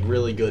lot, like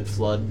really good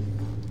flood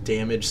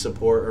damage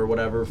support or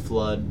whatever,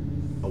 flood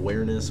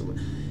awareness.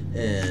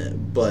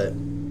 But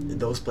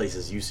those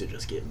places used to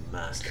just get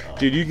messed up.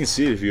 Dude, you can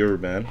see it if you've ever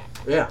been.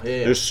 Yeah.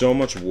 There's so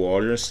much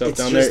water and stuff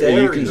down just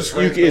there. there.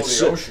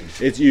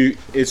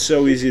 It's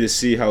so easy to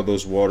see how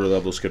those water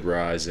levels could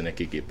rise and it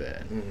could get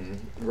bad.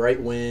 Mm-hmm. Right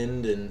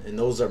wind and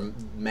those are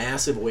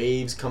massive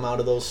waves come out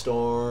of those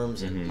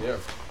storms, and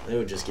they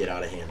would just get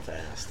out of hand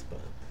fast. But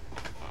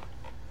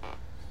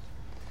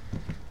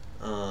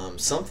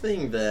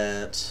something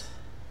that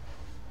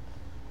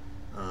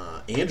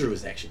Andrew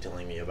was actually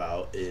telling me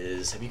about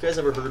is, have you guys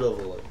ever heard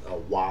of a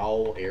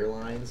WOW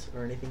Airlines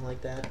or anything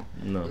like that?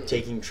 No.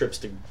 Taking trips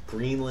to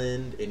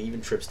Greenland and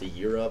even trips to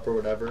Europe or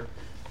whatever.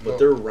 But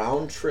they're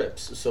round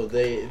trips. So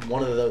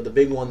one of the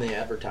big one they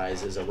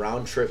advertise is a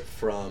round trip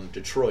from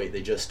Detroit.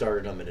 They just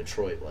started them in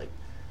Detroit like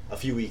a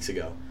few weeks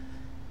ago.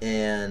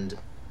 And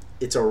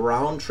it's a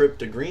round trip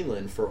to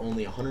Greenland for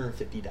only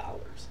 $150.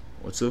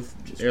 What's the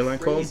airline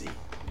called?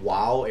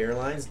 WOW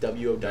Airlines,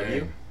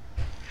 WOW.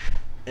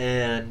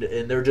 And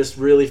they're just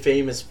really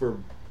famous for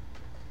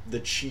the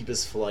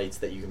cheapest flights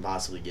that you can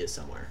possibly get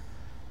somewhere.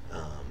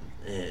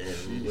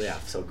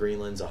 So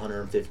Greenland's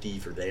 $150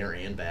 for there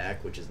and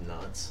back, which is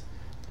nuts.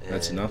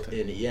 That's nothing.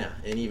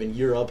 And even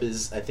Europe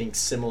is, I think,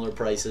 similar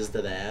prices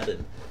to that.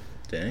 And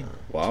dang,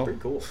 wow, it's pretty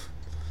cool.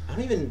 I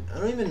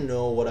don't even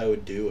know what I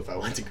would do if I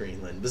went to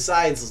Greenland,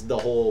 besides the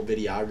whole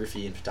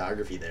videography and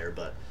photography there.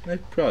 But they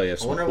probably have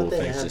some cool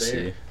things to see.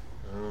 I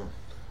don't know.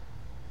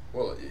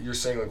 Well, you're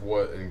saying like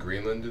what in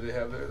Greenland do they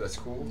have there? That's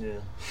cool.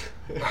 Yeah.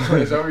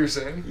 Is that what you're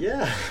saying?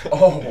 Yeah.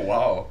 Oh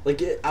wow.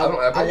 Like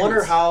I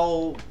wonder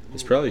how.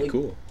 It's probably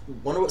cool.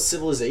 Wonder what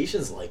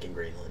civilization's like in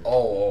Greenland.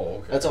 Oh,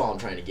 okay. That's all I'm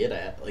trying to get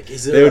at. Like,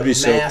 is there a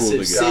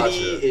massive city?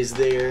 Gotcha. Is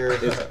there?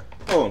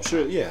 Oh, I'm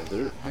sure. Yeah,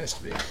 there has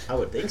to be. I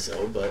would think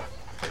so, but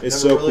it's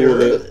so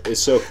cool.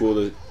 It's so cool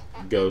to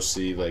go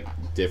see like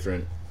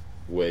different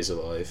ways of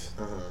life.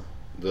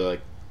 They're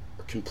like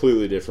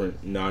completely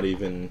different, not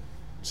even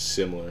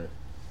similar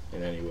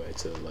in any way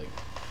to like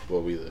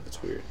where we live.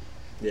 It's weird.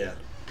 Yeah.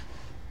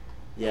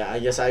 I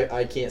guess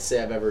I can't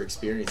say I've ever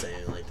experienced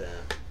anything like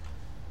that.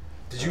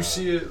 Did you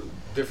see it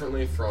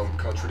differently from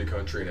country to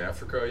country in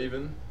Africa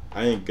even?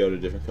 I didn't go to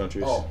different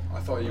countries. Oh, I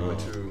thought you went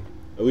to...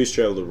 At least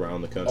traveled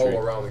around the country. Oh,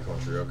 around the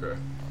country, okay.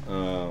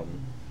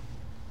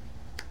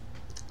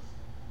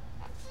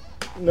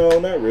 No,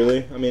 not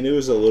really. I mean, it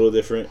was a little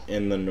different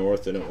in the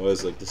north than it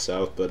was like the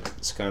south, but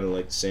it's kind of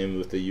like the same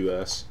with the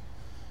U.S.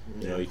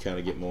 You know, you kind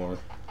of get more...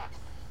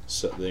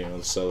 So,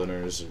 the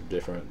Southerners are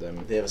different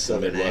than they have a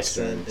Southern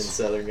accent in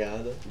Southern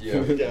Ghana.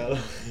 Yeah.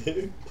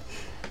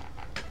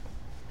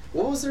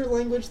 What was their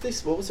language?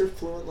 What was their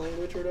fluent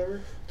language or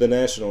whatever? The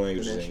national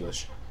language is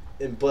English.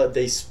 But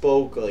they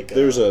spoke like...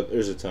 There's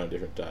a ton of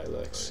different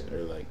dialects or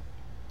like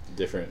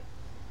different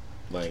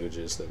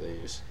languages that they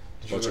use.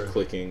 A bunch of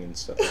clicking and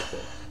stuff like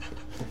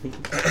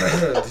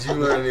that. Did you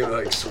learn any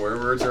like swear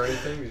words or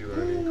anything? Did you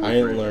learn any? I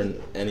didn't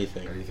learn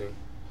anything. Anything?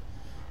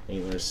 I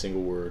didn't learn a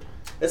single word.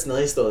 That's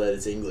nice though that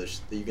it's English,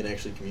 that you can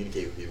actually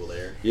communicate with people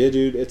there. Yeah,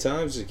 dude. At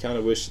times, I kind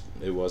of wish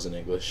it wasn't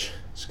English,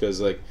 just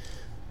because like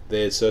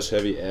they had such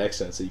heavy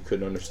accents that you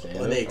couldn't understand.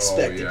 And they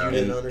expected you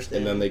didn't understand.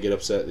 And then they get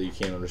upset that you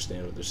can't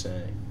understand what they're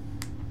saying.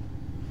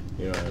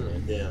 You know what I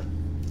mean? Yeah.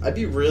 I'd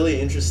be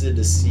really interested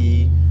to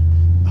see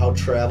how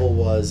travel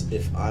was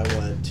if I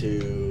went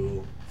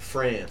to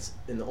France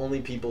and the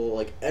only people,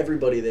 like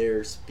everybody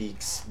there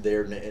speaks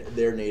their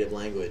native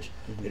language.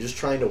 And just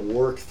trying to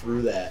work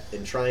through that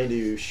and trying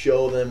to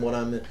show them what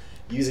I'm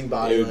using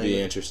body language. It would be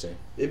interesting.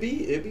 It'd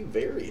be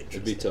very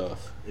interesting. It'd be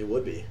tough. It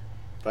would be.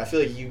 But I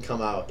feel like you'd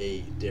come out a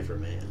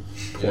different man.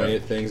 Point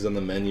at things on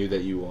the menu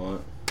that you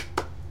want.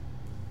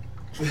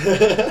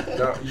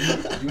 Now,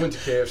 you went to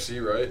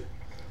KFC, right?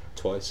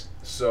 Twice.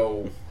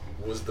 So,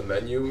 was the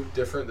menu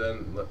different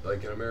than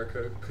like in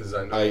America? Because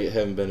I know I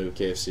haven't been to a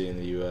KFC in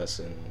the U.S.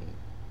 in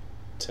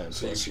 10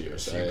 plus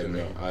years. I have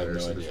no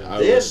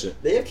idea.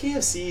 They have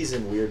KFCs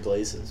in weird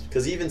places.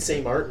 Because even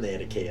St. Martin, they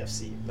had a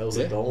KFC. That was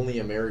like the only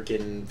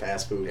American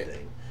fast food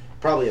thing.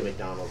 Probably a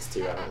McDonald's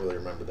too. I don't really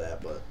remember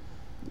that, but.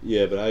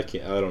 Yeah, but I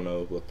don't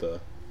know what the.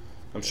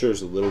 I'm sure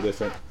it's a little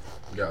different.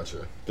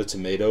 Gotcha. The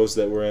tomatoes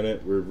that were in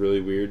it were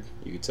really weird.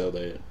 You could tell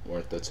they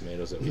weren't the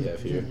tomatoes that we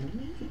have here.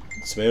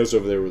 The tomatoes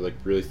over there were like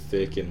really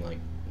thick and like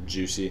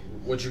juicy.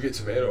 What'd you get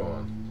tomato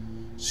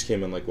on? Just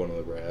came in like one of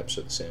the wraps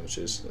of the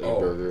sandwiches, like a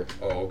burger.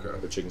 Oh, okay.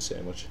 Or chicken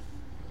sandwich.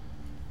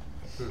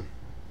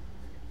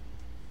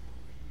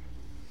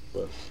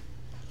 But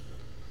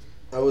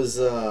I was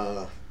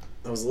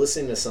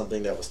listening to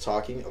something that was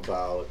talking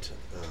about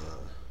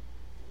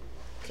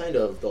kind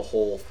of the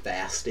whole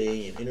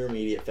fasting and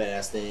intermediate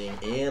fasting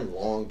and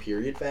long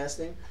period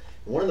fasting.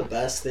 And one of the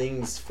best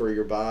things for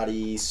your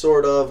body,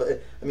 sort of,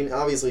 I mean,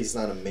 obviously it's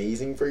not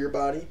amazing for your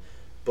body,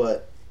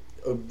 But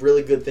a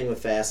really good thing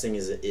with fasting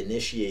is it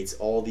initiates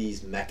all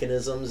these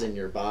mechanisms in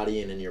your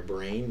body and in your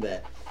brain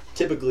that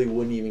typically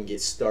wouldn't even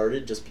get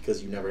started just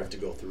because you never have to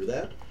go through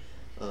that.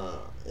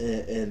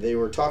 And they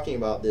were talking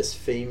about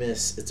this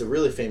it's a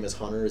really famous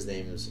hunter. His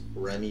name is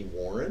Remy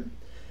Warren.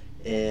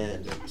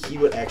 And he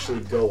would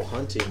actually go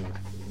hunting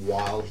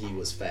while he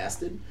was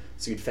fasted.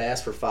 So he'd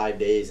fast for 5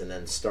 days and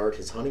then start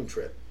his hunting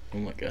trip. Oh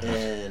my god.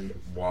 And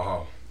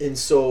wow. And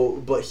so,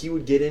 but he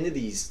would get into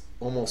these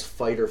almost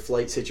fight or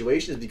flight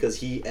situations because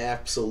he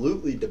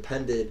absolutely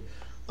depended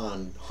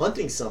on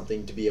hunting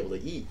something to be able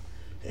to eat.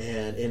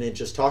 And it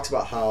just talks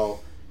about how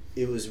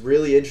it was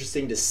really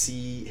interesting to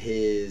see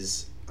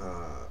his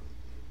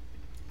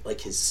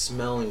his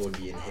smelling would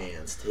be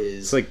enhanced.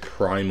 It's like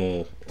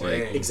primal,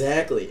 like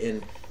exactly,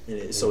 and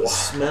so his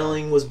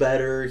smelling was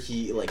better.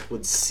 He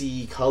would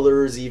see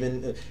colors,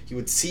 even he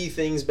would see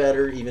things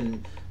better.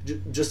 Even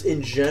just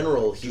in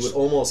general, he would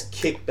almost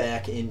kick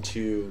back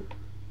into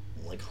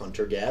like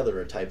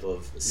hunter-gatherer type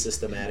of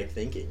systematic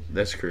thinking.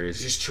 That's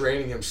crazy. He's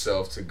training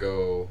himself to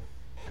go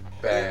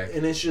back,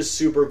 and it's just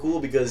super cool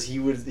because he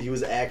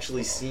was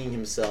actually seeing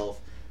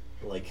himself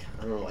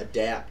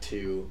adapt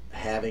to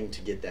having to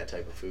get that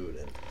type of food.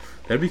 And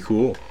that'd be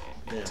cool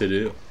to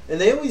do.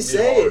 And they always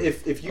say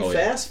if you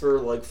fast for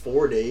like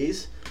 4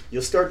 days,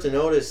 you'll start to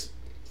notice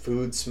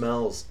food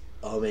smells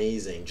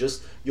amazing.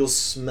 Just you'll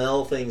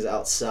smell things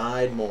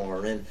outside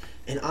more. And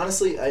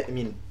honestly, I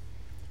mean,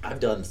 I've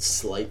done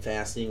slight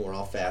fasting where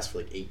I'll fast for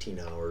like 18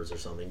 hours or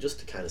something just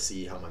to kind of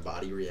see how my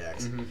body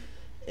reacts. Mm-hmm.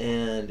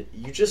 And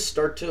you just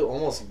start to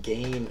almost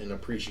gain an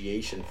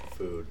appreciation for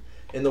food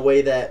in the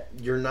way that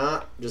you're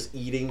not just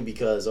eating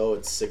because,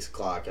 it's 6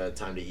 o'clock, I have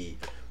time to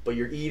eat. But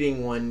you're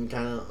eating when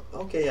kind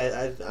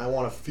of, I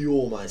want to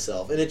fuel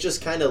myself. And it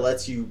just kind of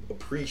lets you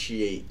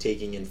appreciate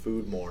taking in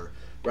food more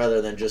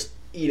rather than just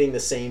eating the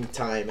same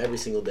time every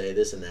single day,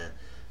 this and that.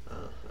 I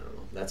don't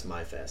know. That's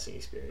my fasting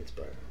experience.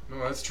 But no,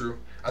 that's true.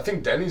 I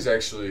think Denny's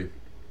actually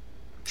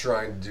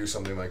trying to do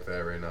something like that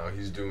right now.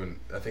 He's doing,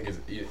 I think it's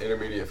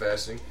intermediate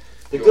fasting.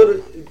 Go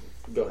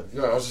ahead.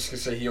 No, I was just going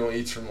to say he only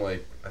eats from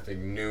I think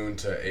noon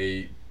to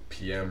 8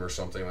 p.m. or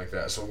something like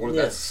that. So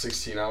that's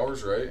 16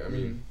 hours, right? I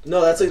mean,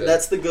 no,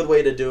 that's the good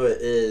way to do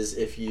it is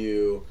if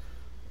you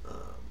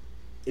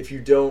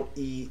don't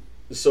eat.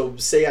 So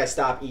say I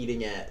stop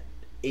eating at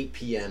 8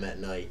 p.m. at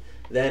night,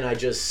 then I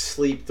just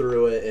sleep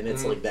through it, and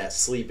it's like that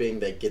sleeping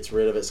that gets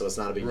rid of it, so it's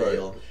not a big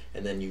deal.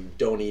 And then you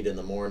don't eat in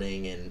the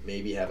morning, and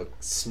maybe have a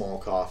small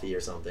coffee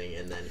or something,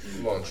 and then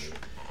eat lunch.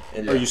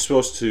 And are you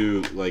supposed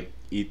to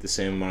eat the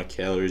same amount of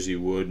calories you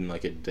would in a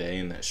day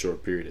in that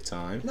short period of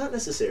time? Not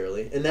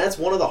necessarily. And that's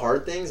one of the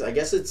hard things. I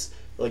guess it's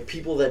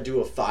people that do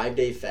a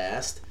 5-day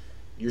fast,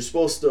 you're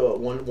supposed to,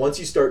 once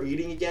you start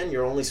eating again,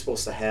 you're only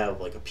supposed to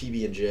have a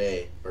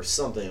PB&J or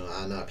something,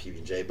 not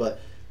PB&J, but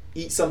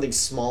eat something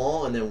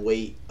small and then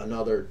wait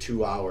another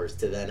 2 hours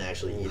to then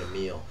actually eat a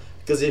meal.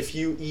 Because if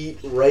you eat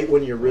right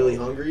when you're really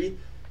hungry,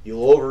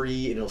 you'll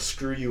overeat and it'll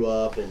screw you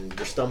up and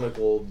your stomach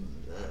will,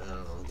 I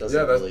don't know,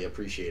 doesn't really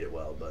appreciate it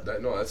well, but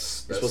you're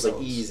supposed to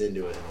ease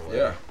into it in a way.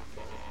 Yeah.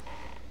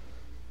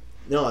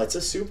 No, it's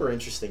a super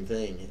interesting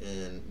thing,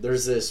 and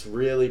there's this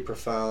really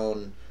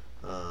profound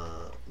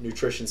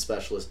nutrition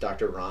specialist,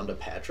 Dr. Rhonda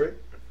Patrick,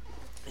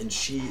 and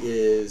she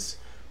is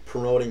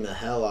promoting the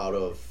hell out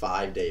of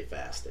 5-day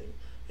fasting,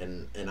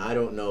 and I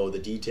don't know the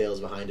details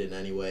behind it in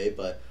any way,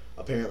 but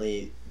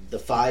apparently the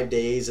 5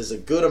 days is a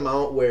good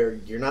amount where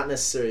you're not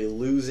necessarily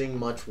losing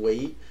much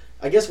weight.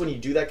 I guess when you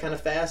do that kind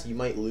of fast, you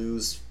might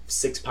lose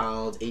 6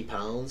 pounds, 8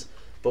 pounds,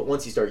 but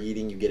once you start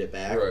eating, you get it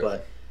back.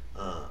 Right.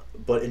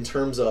 But in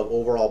terms of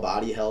overall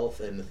body health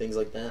and things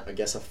like that, I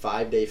guess a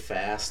 5-day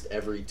fast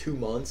every 2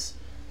 months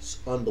is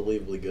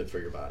unbelievably good for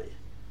your body.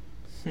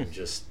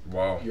 Just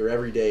your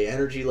everyday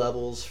energy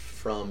levels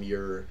from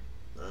your,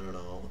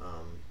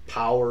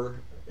 power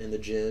in the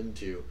gym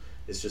to,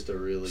 it's just a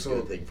really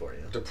good thing for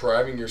you.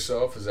 Depriving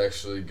yourself is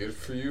actually good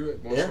for you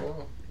once in a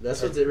while?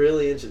 That's what's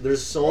really interesting.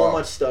 There's so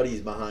much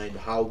studies behind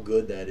how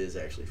good that is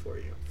actually for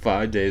you.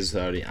 5 days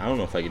without eating. I don't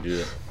know if I could do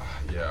that.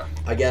 Yeah.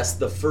 I guess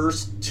the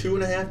first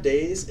 2.5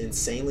 days,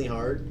 insanely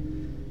hard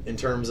in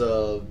terms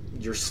of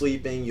you're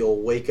sleeping,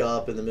 you'll wake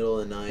up in the middle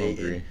of the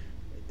night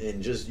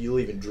and just you'll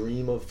even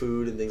dream of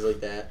food and things like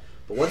that.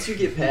 But once you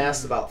get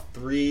past about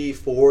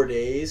 3-4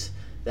 days,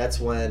 that's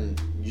when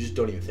you just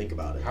don't even think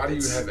about it. How do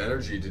you have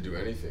energy to do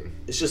anything?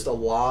 It's just a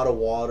lot of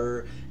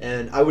water,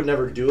 and I would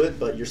never do it,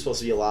 but you're supposed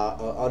to be a lot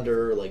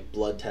under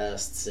blood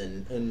tests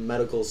and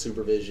medical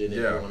supervision if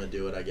you want to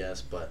do it, I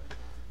guess. But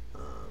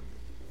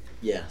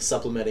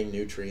supplementing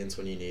nutrients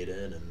when you need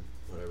it and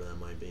whatever that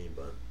might be.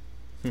 But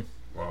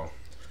wow,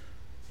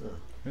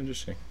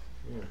 interesting.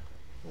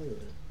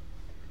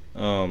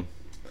 Yeah.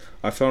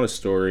 I found a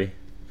story.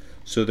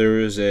 So there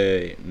was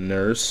a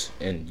nurse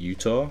in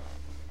Utah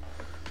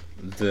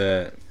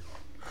that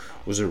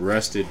was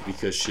arrested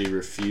because she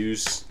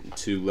refused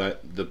to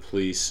let the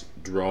police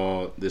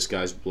draw this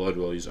guy's blood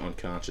while he's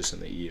unconscious in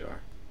the ER.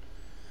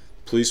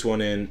 Police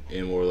went in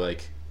and were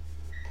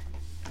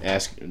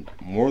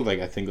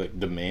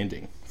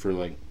demanding for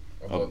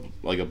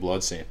a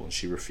blood sample, and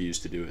she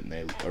refused to do it, and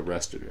they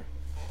arrested her.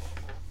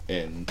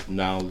 And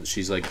now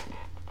she's like,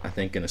 I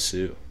think, gonna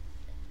sue.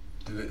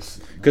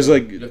 Because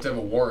like you have to have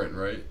a warrant,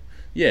 right?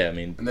 Yeah, I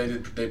mean, and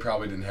they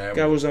probably didn't have.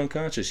 Guy was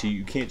unconscious.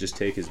 You can't just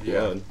take his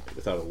blood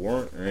without a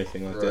warrant or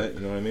anything like that.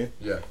 You know what I mean?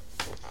 Yeah.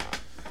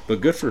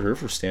 But good for her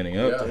for standing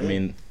up. Yeah. I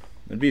mean,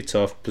 it'd be a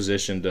tough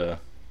position to,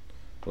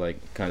 like,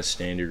 kind of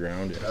stand your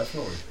ground in.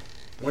 Definitely.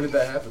 When did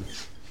that happen?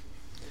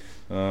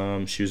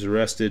 She was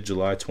arrested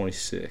July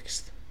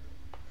 26th.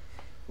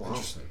 Wow.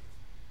 Interesting.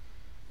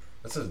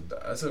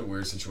 That's a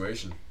weird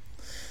situation.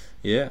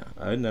 Yeah,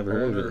 I'd never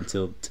heard of it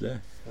until today.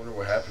 I wonder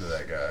what happened to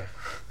that guy.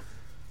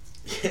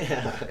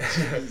 Yeah,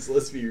 jeez,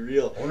 let's be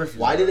real.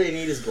 Why did they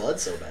need his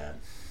blood so bad?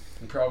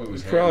 He probably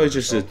was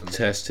just to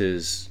test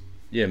his.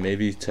 Yeah,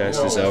 maybe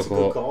test his alcohol. That's a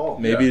good call.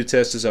 Maybe to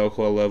test his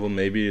alcohol level.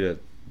 Maybe to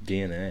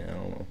DNA. I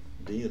don't know.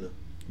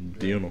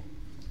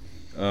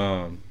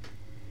 DNA.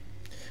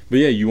 But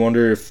yeah, you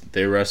wonder if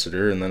they arrested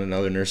her and then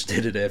another nurse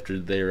did it after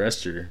they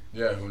arrested her.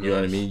 Yeah, who knows? You know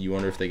what I mean? You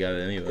wonder if they got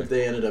it anyway. If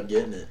they ended up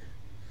getting it,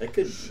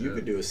 you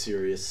could do a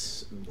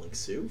serious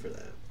sue for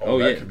that. Oh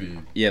yeah, could be.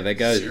 Yeah, that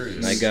guy.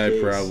 Serious. That guy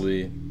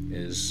probably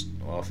is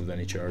off of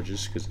any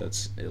charges because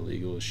that's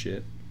illegal as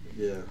shit.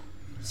 Yeah.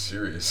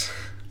 Serious.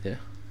 Yeah.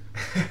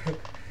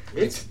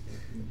 It's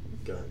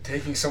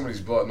taking somebody's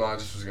blood. No, I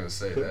just was gonna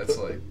say that's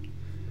like.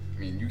 I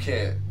mean, you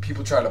can't.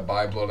 People try to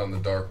buy blood on the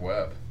dark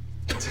web.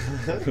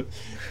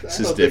 This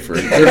is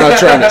different. They're not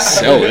trying to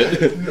sell it.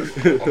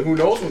 Who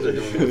knows what they're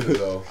doing with it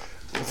though?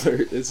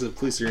 It's the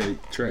police are gonna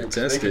try and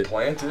test it. They could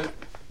plant it.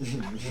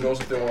 Who knows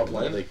if they want to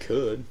plant it? They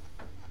could.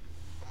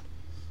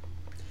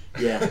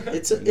 Yeah,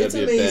 it's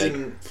amazing.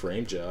 A bad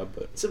frame job,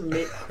 but it's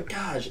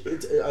gosh,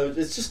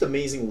 it's just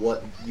amazing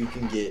what you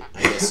can get,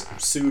 I guess,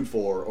 sued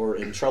for or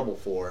in trouble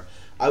for.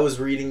 I was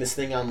reading this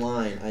thing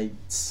online. I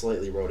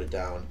slightly wrote it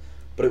down,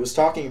 but it was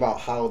talking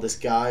about how this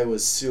guy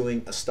was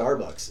suing a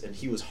Starbucks, and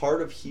he was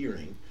hard of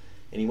hearing,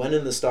 and he went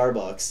into the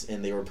Starbucks,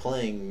 and they were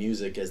playing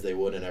music as they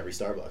would in every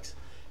Starbucks,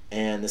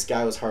 and this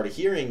guy was hard of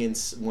hearing and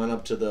went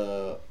up to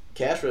the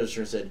cash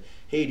register and said,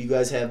 "Hey, do you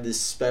guys have this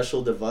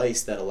special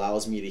device that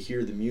allows me to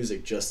hear the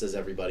music just as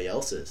everybody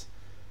else is?"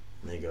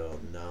 And they go,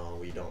 "No,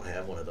 we don't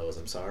have one of those.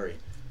 I'm sorry."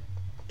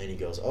 And he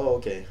goes, "Oh,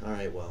 okay. All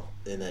right, well."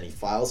 And then he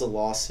files a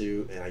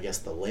lawsuit, and I guess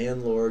the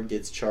landlord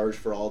gets charged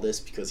for all this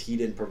because he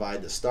didn't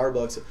provide the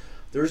Starbucks.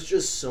 There's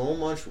just so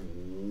much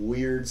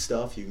weird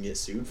stuff you can get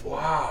sued for.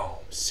 Wow.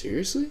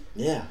 Seriously?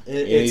 Yeah.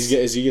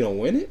 Is he going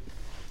to win it?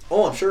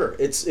 Oh, I'm sure.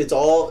 It's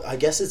all. I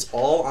guess it's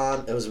all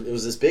on. It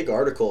was this big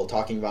article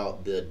talking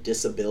about the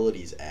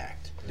Disabilities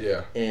Act.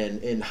 Yeah.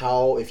 And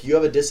how if you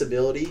have a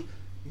disability,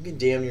 you can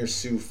damn near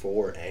sue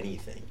for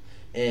anything.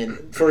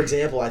 And for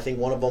example, I think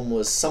one of them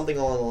was something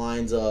along the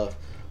lines of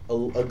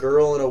a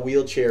girl in a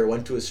wheelchair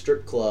went to a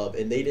strip club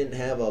and they didn't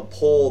have a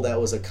pole that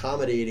was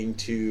accommodating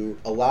to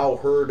allow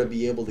her to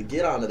be able to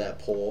get onto that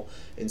pole,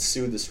 and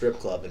sued the strip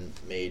club and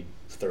made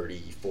 30,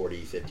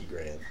 40, 50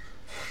 grand.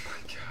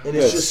 And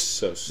it's just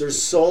so stupid.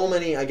 There's so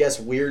many, I guess,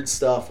 weird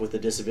stuff with the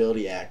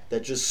Disability Act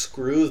that just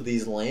screws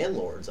these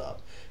landlords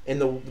up.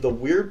 And the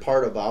weird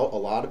part about a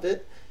lot of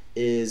it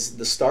is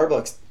the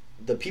Starbucks,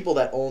 the people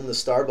that own the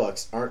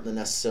Starbucks aren't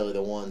necessarily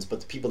the ones, but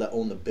the people that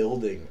own the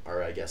building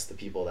are, I guess, the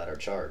people that are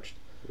charged.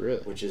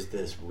 Really? Which is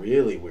this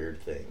really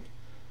weird thing.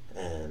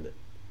 And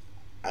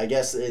I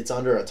guess it's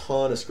under a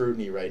ton of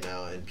scrutiny right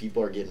now, and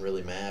people are getting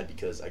really mad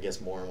because I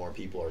guess more and more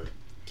people are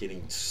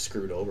getting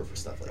screwed over for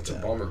stuff like that.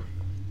 That's a bummer.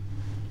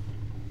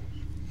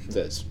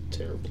 That's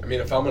terrible. I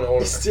mean, if I'm the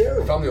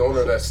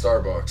owner of that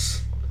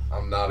Starbucks,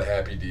 I'm not a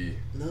happy D.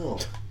 No.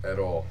 At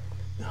all.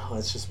 No,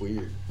 it's just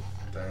weird.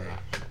 Dang.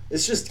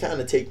 It's just kind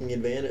of taking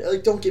advantage.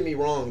 Like, don't get me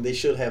wrong, they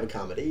should have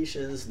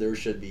accommodations. There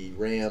should be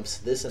ramps,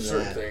 this and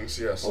certain that. Things,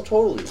 yes. Oh,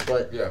 totally.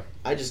 But yeah,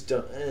 I just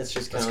don't. It's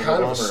just kind of a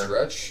bummer. That's kind of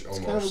a stretch. It's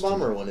kind of a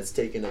bummer when it's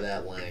taken to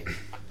that length.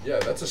 Yeah,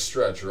 that's a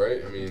stretch,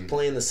 right? I mean,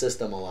 playing the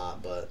system a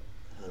lot, but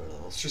I don't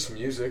know. It's just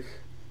music.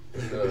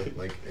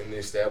 Like in the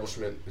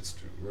establishment, it's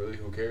really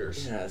who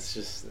cares? Yeah, it's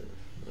just.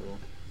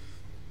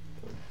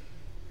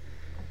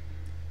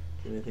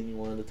 Anything you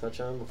wanted to touch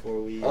on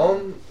before we?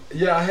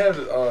 Yeah, I had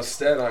a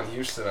stat on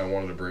Houston I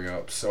wanted to bring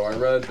up. So I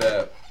read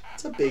that.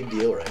 It's a big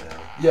deal right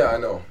now. Yeah, I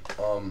know.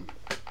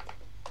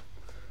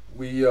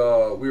 We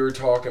were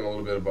talking a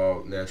little bit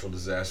about natural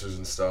disasters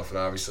and stuff, and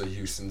obviously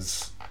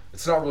Houston's.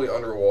 It's not really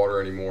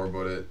underwater anymore,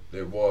 but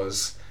it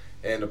was,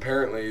 and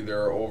apparently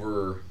there are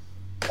over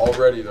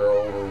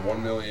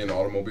 1 million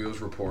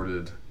automobiles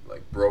reported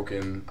like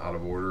broken, out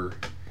of order,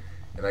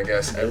 and I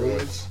guess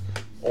everyone's.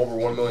 Over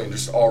 1 million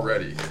just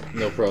already.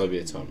 There'll probably be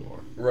a ton more.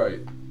 Right.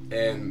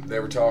 And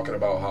they were talking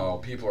about how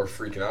people are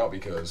freaking out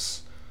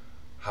because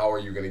how are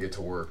you going to get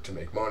to work to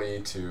make money,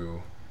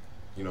 to,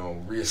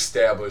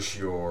 reestablish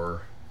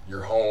your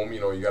home?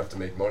 You have to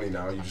make money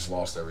now. You just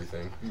lost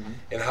everything. Mm-hmm.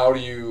 And how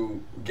do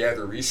you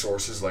gather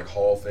resources like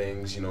haul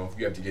things? If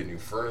you have to get new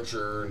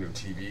furniture, new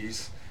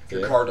TVs. If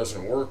your car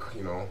doesn't work,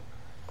 you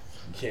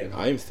can't.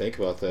 I even think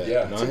about that.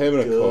 Yeah. Not having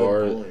a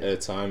car at a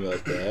time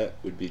like that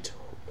would be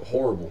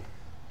horrible.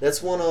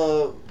 That's one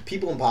of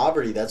people in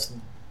poverty. That's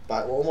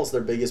almost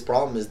their biggest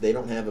problem is they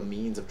don't have a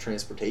means of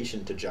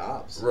transportation to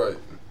jobs. Right.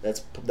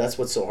 That's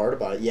what's so hard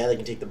about it. Yeah, they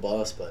can take the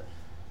bus, but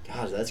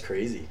gosh, that's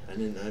crazy. I've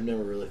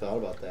never really thought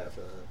about that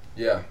for that.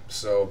 Yeah.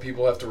 So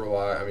people have to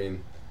rely. I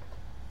mean,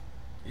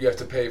 you have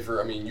to pay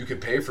for. I mean, you could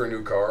pay for a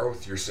new car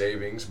with your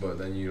savings, but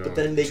then But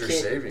then they it's your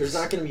can't. savings. There's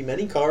not going to be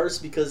many cars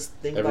because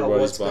think about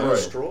Everybody's what's been buying.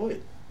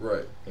 destroyed.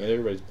 Right. And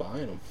everybody's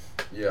buying them.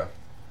 Yeah.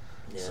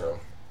 Yeah. So.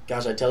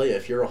 Gosh, I tell you,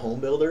 if you're a home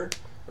builder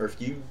or if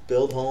you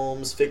build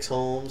homes, fix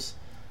homes,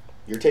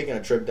 you're taking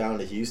a trip down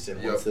to Houston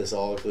Yep. once this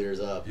all clears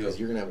up because Yep.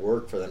 you're going to have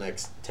work for the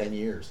next 10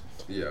 years.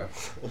 Yeah.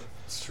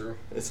 It's true.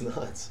 It's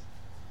nuts.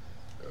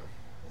 Yeah.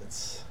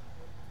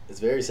 It's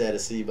very sad to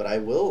see, but I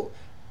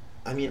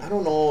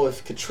don't know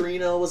if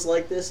Katrina was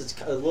like this. It's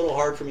a little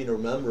hard for me to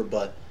remember,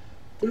 but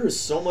there is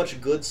so much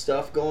good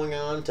stuff going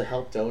on to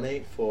help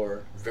donate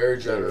for. Very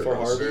generous. For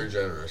Harvey. Very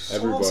generous.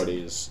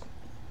 Everybody's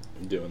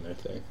doing their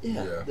thing.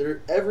 Yeah, Yeah.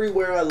 There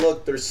everywhere I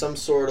look, there's some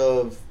sort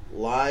of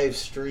live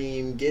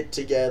stream, get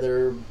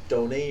together,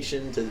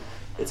 donation to.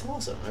 It's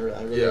awesome. I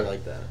really Yeah.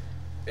 like that.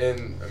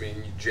 And I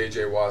mean,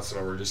 J.J. Watt's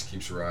number just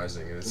keeps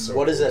rising, and it's so.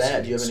 What is cool it to at?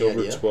 see. Do you have It's any over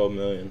idea? 12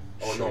 million.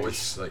 Oh no,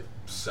 it's like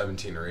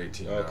 17 or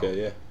 18 now.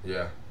 Okay, yeah.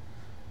 Yeah.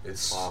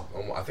 It's. Wow.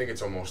 I think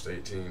it's almost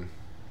 18.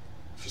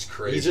 It's just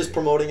crazy. He's just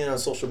promoting it on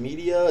social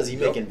media. Is he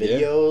Yep. making Yeah.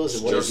 videos? It's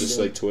What is he just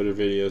doing? like Twitter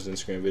videos,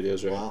 Instagram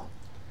videos, right? Wow,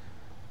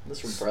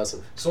 that's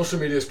impressive. Social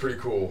media is pretty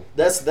cool.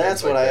 That's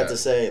Things what like I have that. to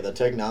say. The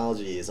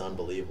technology is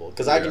unbelievable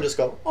because I can Yeah. just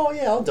go, oh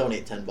yeah, I'll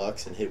donate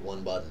 $10 and hit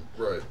one button,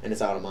 Right. and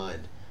it's out of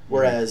mind.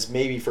 Whereas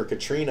maybe for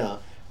Katrina,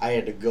 I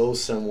had to go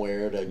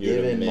somewhere to You give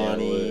had to in mail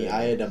money. it.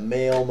 I had to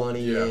mail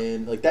money Yeah.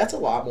 in. Like that's a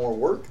lot more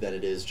work than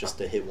it is just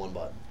to hit one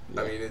button.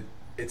 I mean,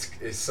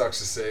 it sucks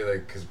to say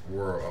like because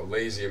we're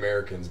lazy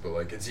Americans, but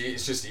like it's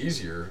just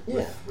easier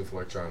Yeah. with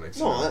electronics.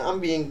 No,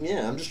 you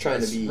know? I'm just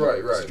trying to be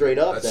right. straight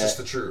up. That's that just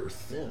the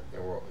truth. Yeah. Yeah.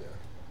 Well,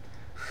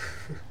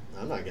 yeah.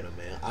 I'm not gonna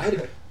mail.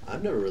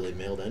 I've never really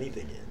mailed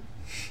anything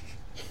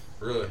in.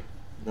 Really.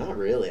 Not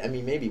really. I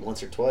mean, maybe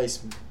once or twice,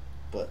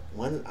 but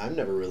I've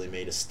never really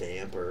made a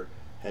stamp or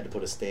had to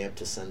put a stamp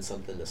to send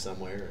something to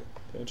somewhere.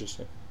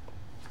 Interesting.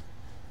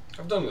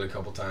 I've done it a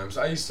couple times.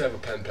 I used to have a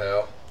pen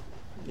pal.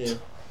 Yeah.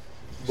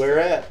 Where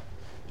at?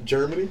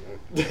 Germany?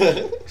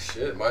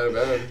 Shit, might have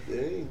been.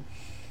 Dang.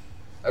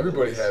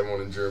 Everybody had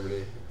one in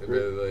Germany. They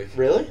really like.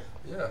 Really?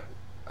 Yeah,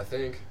 I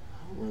think.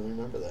 I don't really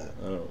remember that.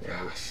 I don't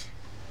remember. Gosh.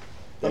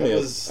 That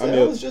mailed- was I that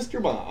mailed- was just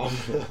your mom.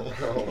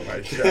 Oh my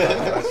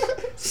gosh.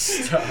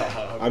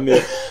 Stop. I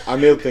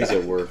mailed things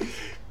at work.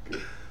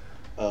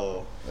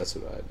 Oh, That's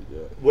what I had to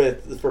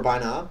do. for Buy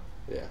Now?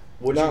 Yeah.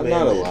 What'd you not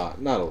mail a in?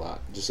 lot. Not a lot.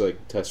 Just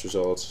like test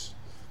results,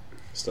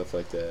 stuff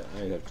like that. I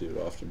didn't have to do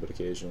it often, but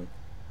occasionally.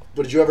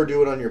 But did you ever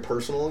do it on your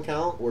personal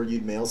account where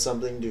you'd mail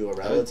something to a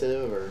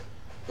relative or?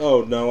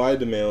 Oh no, I had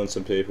to mail in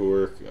some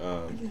paperwork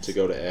to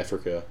go to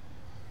Africa.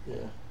 Yeah.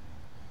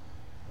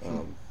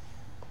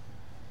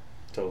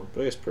 But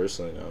I guess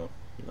personally, no,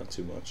 not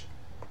too much.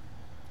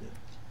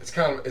 It's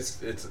kind of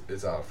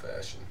it's out of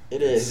fashion.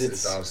 It is.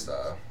 It's out of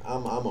style.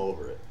 I'm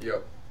over it.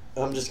 Yep.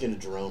 I'm just gonna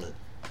drone it.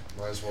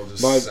 Might as well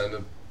just My- send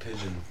a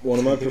pigeon. One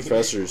of my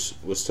professors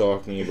was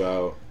talking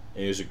about,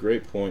 and it was a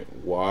great point.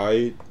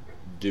 Why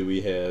do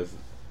we have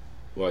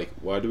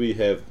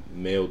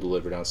mail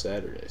delivered on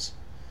Saturdays?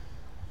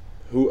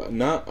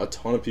 Not a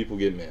ton of people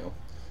get mail.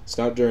 It's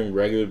not during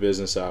regular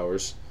business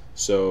hours,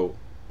 so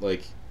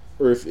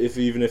or if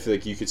even if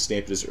you could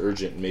stamp it as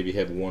urgent and maybe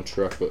have one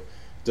truck, but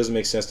it doesn't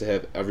make sense to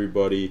have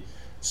everybody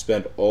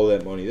spend all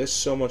that money. That's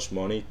so much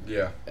money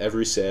Yeah.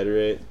 every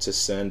Saturday to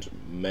send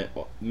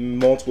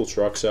multiple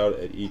trucks out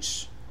at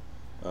each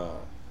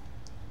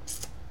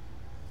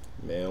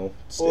mail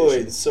station. Oh,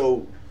 wait, so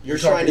you're You're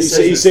trying to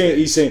talking- say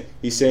He's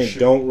saying Shit.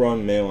 don't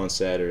run mail on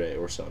Saturday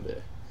or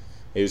Sunday.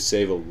 It would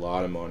save a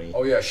lot of money.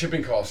 Oh yeah,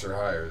 shipping costs are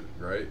higher,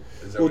 right?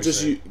 Is that Well, what you're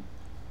just saying?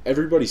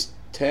 everybody's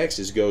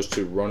taxes goes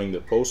to running the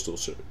postal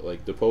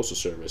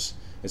service,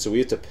 and so we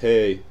have to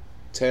pay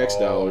tax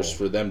dollars Oh.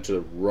 for them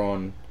to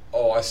run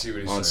Oh, I see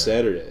what he's on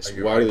saying. Saturdays. I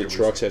get- Why I do get the what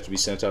trucks he's have to be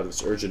sent out if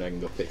it's urgent? I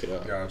can go pick it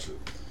up. Gotcha.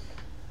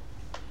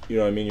 You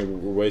know what I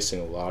mean? We're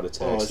wasting a lot of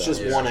tax Oh, it's just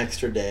dollars. one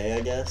extra day,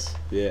 I guess.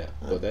 Yeah,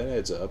 but that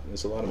adds up.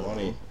 It's a lot of Oh.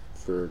 money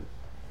for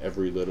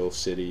every little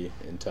city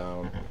in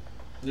town.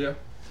 Yeah.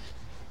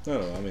 I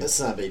don't know. I mean, It's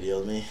not a big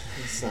deal to me.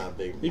 It's not a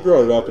big. he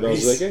brought it up, and I was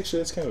He's- like, actually,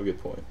 that's kind of a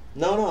good point.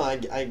 No,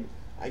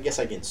 I guess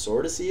I can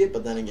sort of see it,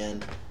 but then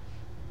again,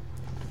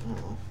 I don't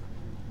know.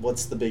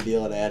 What's the big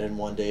deal at adding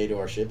one day to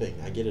our shipping?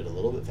 I get it a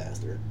little bit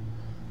faster.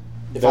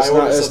 If That's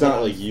order not something not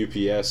on- like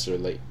UPS or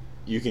like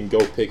you can go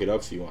pick it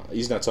up if you want.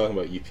 He's not talking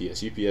about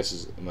UPS. UPS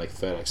is like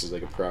FedEx is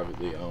like a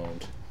privately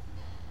owned.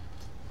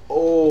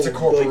 Oh, It's a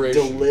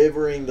corporation. like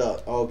delivering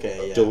the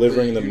yeah.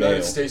 Delivering the United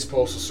mail. States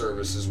Postal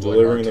Service is what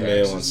Delivering our the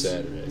mail on taxes.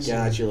 Saturdays.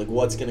 Gotcha. Like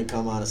what's gonna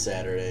come on a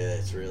Saturday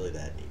that's really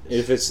that needed?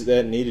 If it's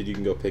that needed, you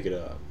can go pick it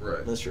up.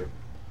 Right. That's true.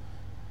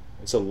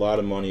 It's a lot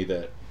of money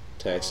that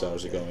tax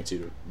dollars are Okay. going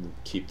to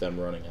keep them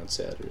running on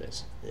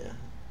Saturdays. Yeah.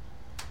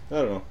 I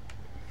don't know.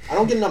 I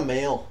don't get enough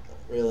mail,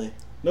 really.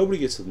 Nobody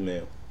gets the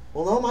mail.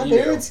 Well, no, my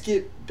Email. parents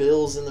get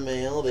bills in the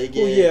mail. They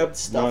get Well, yeah,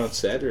 stuff. not on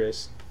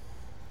Saturdays.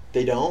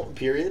 They don't.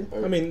 Period.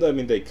 Or, I mean,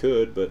 they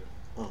could, but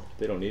Oh.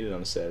 they don't need it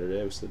on a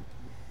Saturday. I was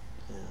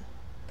yeah.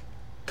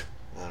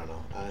 I don't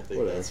know. I think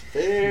Whatever. that's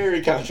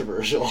very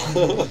controversial.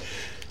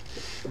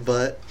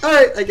 But all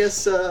right, I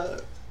guess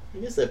that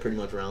pretty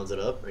much rounds it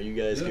up. Are you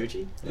guys Yeah.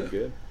 Gucci? I'm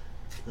good.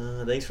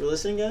 Thanks for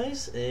listening,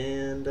 guys,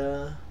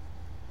 and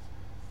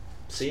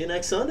see you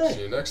next Sunday.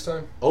 See you next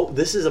time. Oh,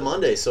 this is a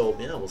Monday, so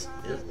yeah, we'll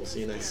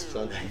see you next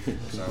Sunday.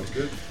 Sounds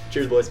good.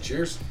 Cheers, boys.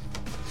 Cheers.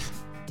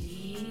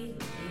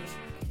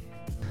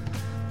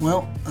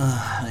 Well,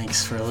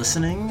 thanks for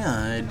listening.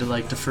 I'd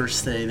like to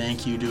first say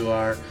thank you to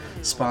our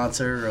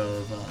sponsor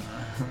of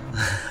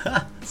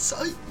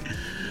Psych.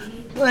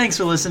 Thanks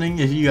for listening.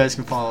 If you guys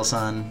can follow us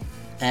on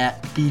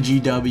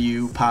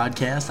 @BGW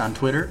Podcast on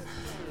Twitter.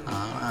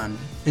 On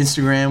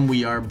Instagram,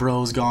 we are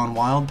Bros Gone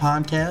Wild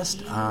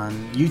Podcast. On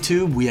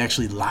YouTube, we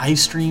actually live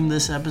streamed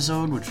this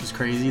episode, which was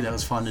crazy. That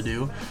was fun to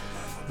do.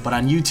 But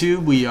on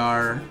YouTube, we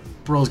are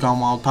Bros Gone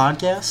Wild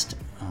Podcast.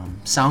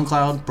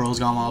 SoundCloud, Bros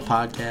Gone Wild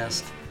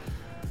Podcast.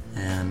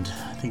 And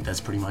I think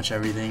that's pretty much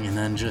everything. And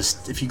then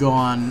just, if you go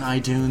on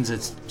iTunes,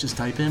 it's just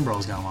type in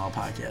Bros Gone Wild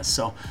Podcast.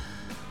 So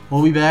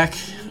we'll be back.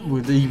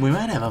 We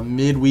might have a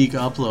midweek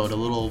upload, a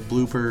little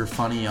blooper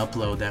funny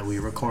upload that we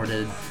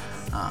recorded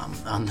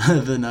on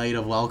the night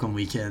of Welcome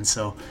Weekend.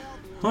 So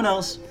who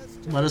knows?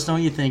 Let us know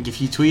what you think. If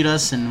you tweet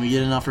us and we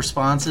get enough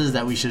responses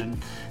that we should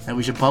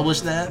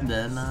publish that,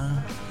 then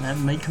that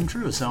might come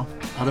true. So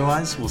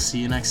otherwise, we'll see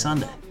you next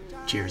Sunday.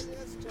 Cheers.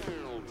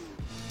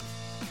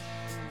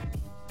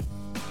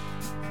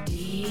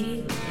 Deep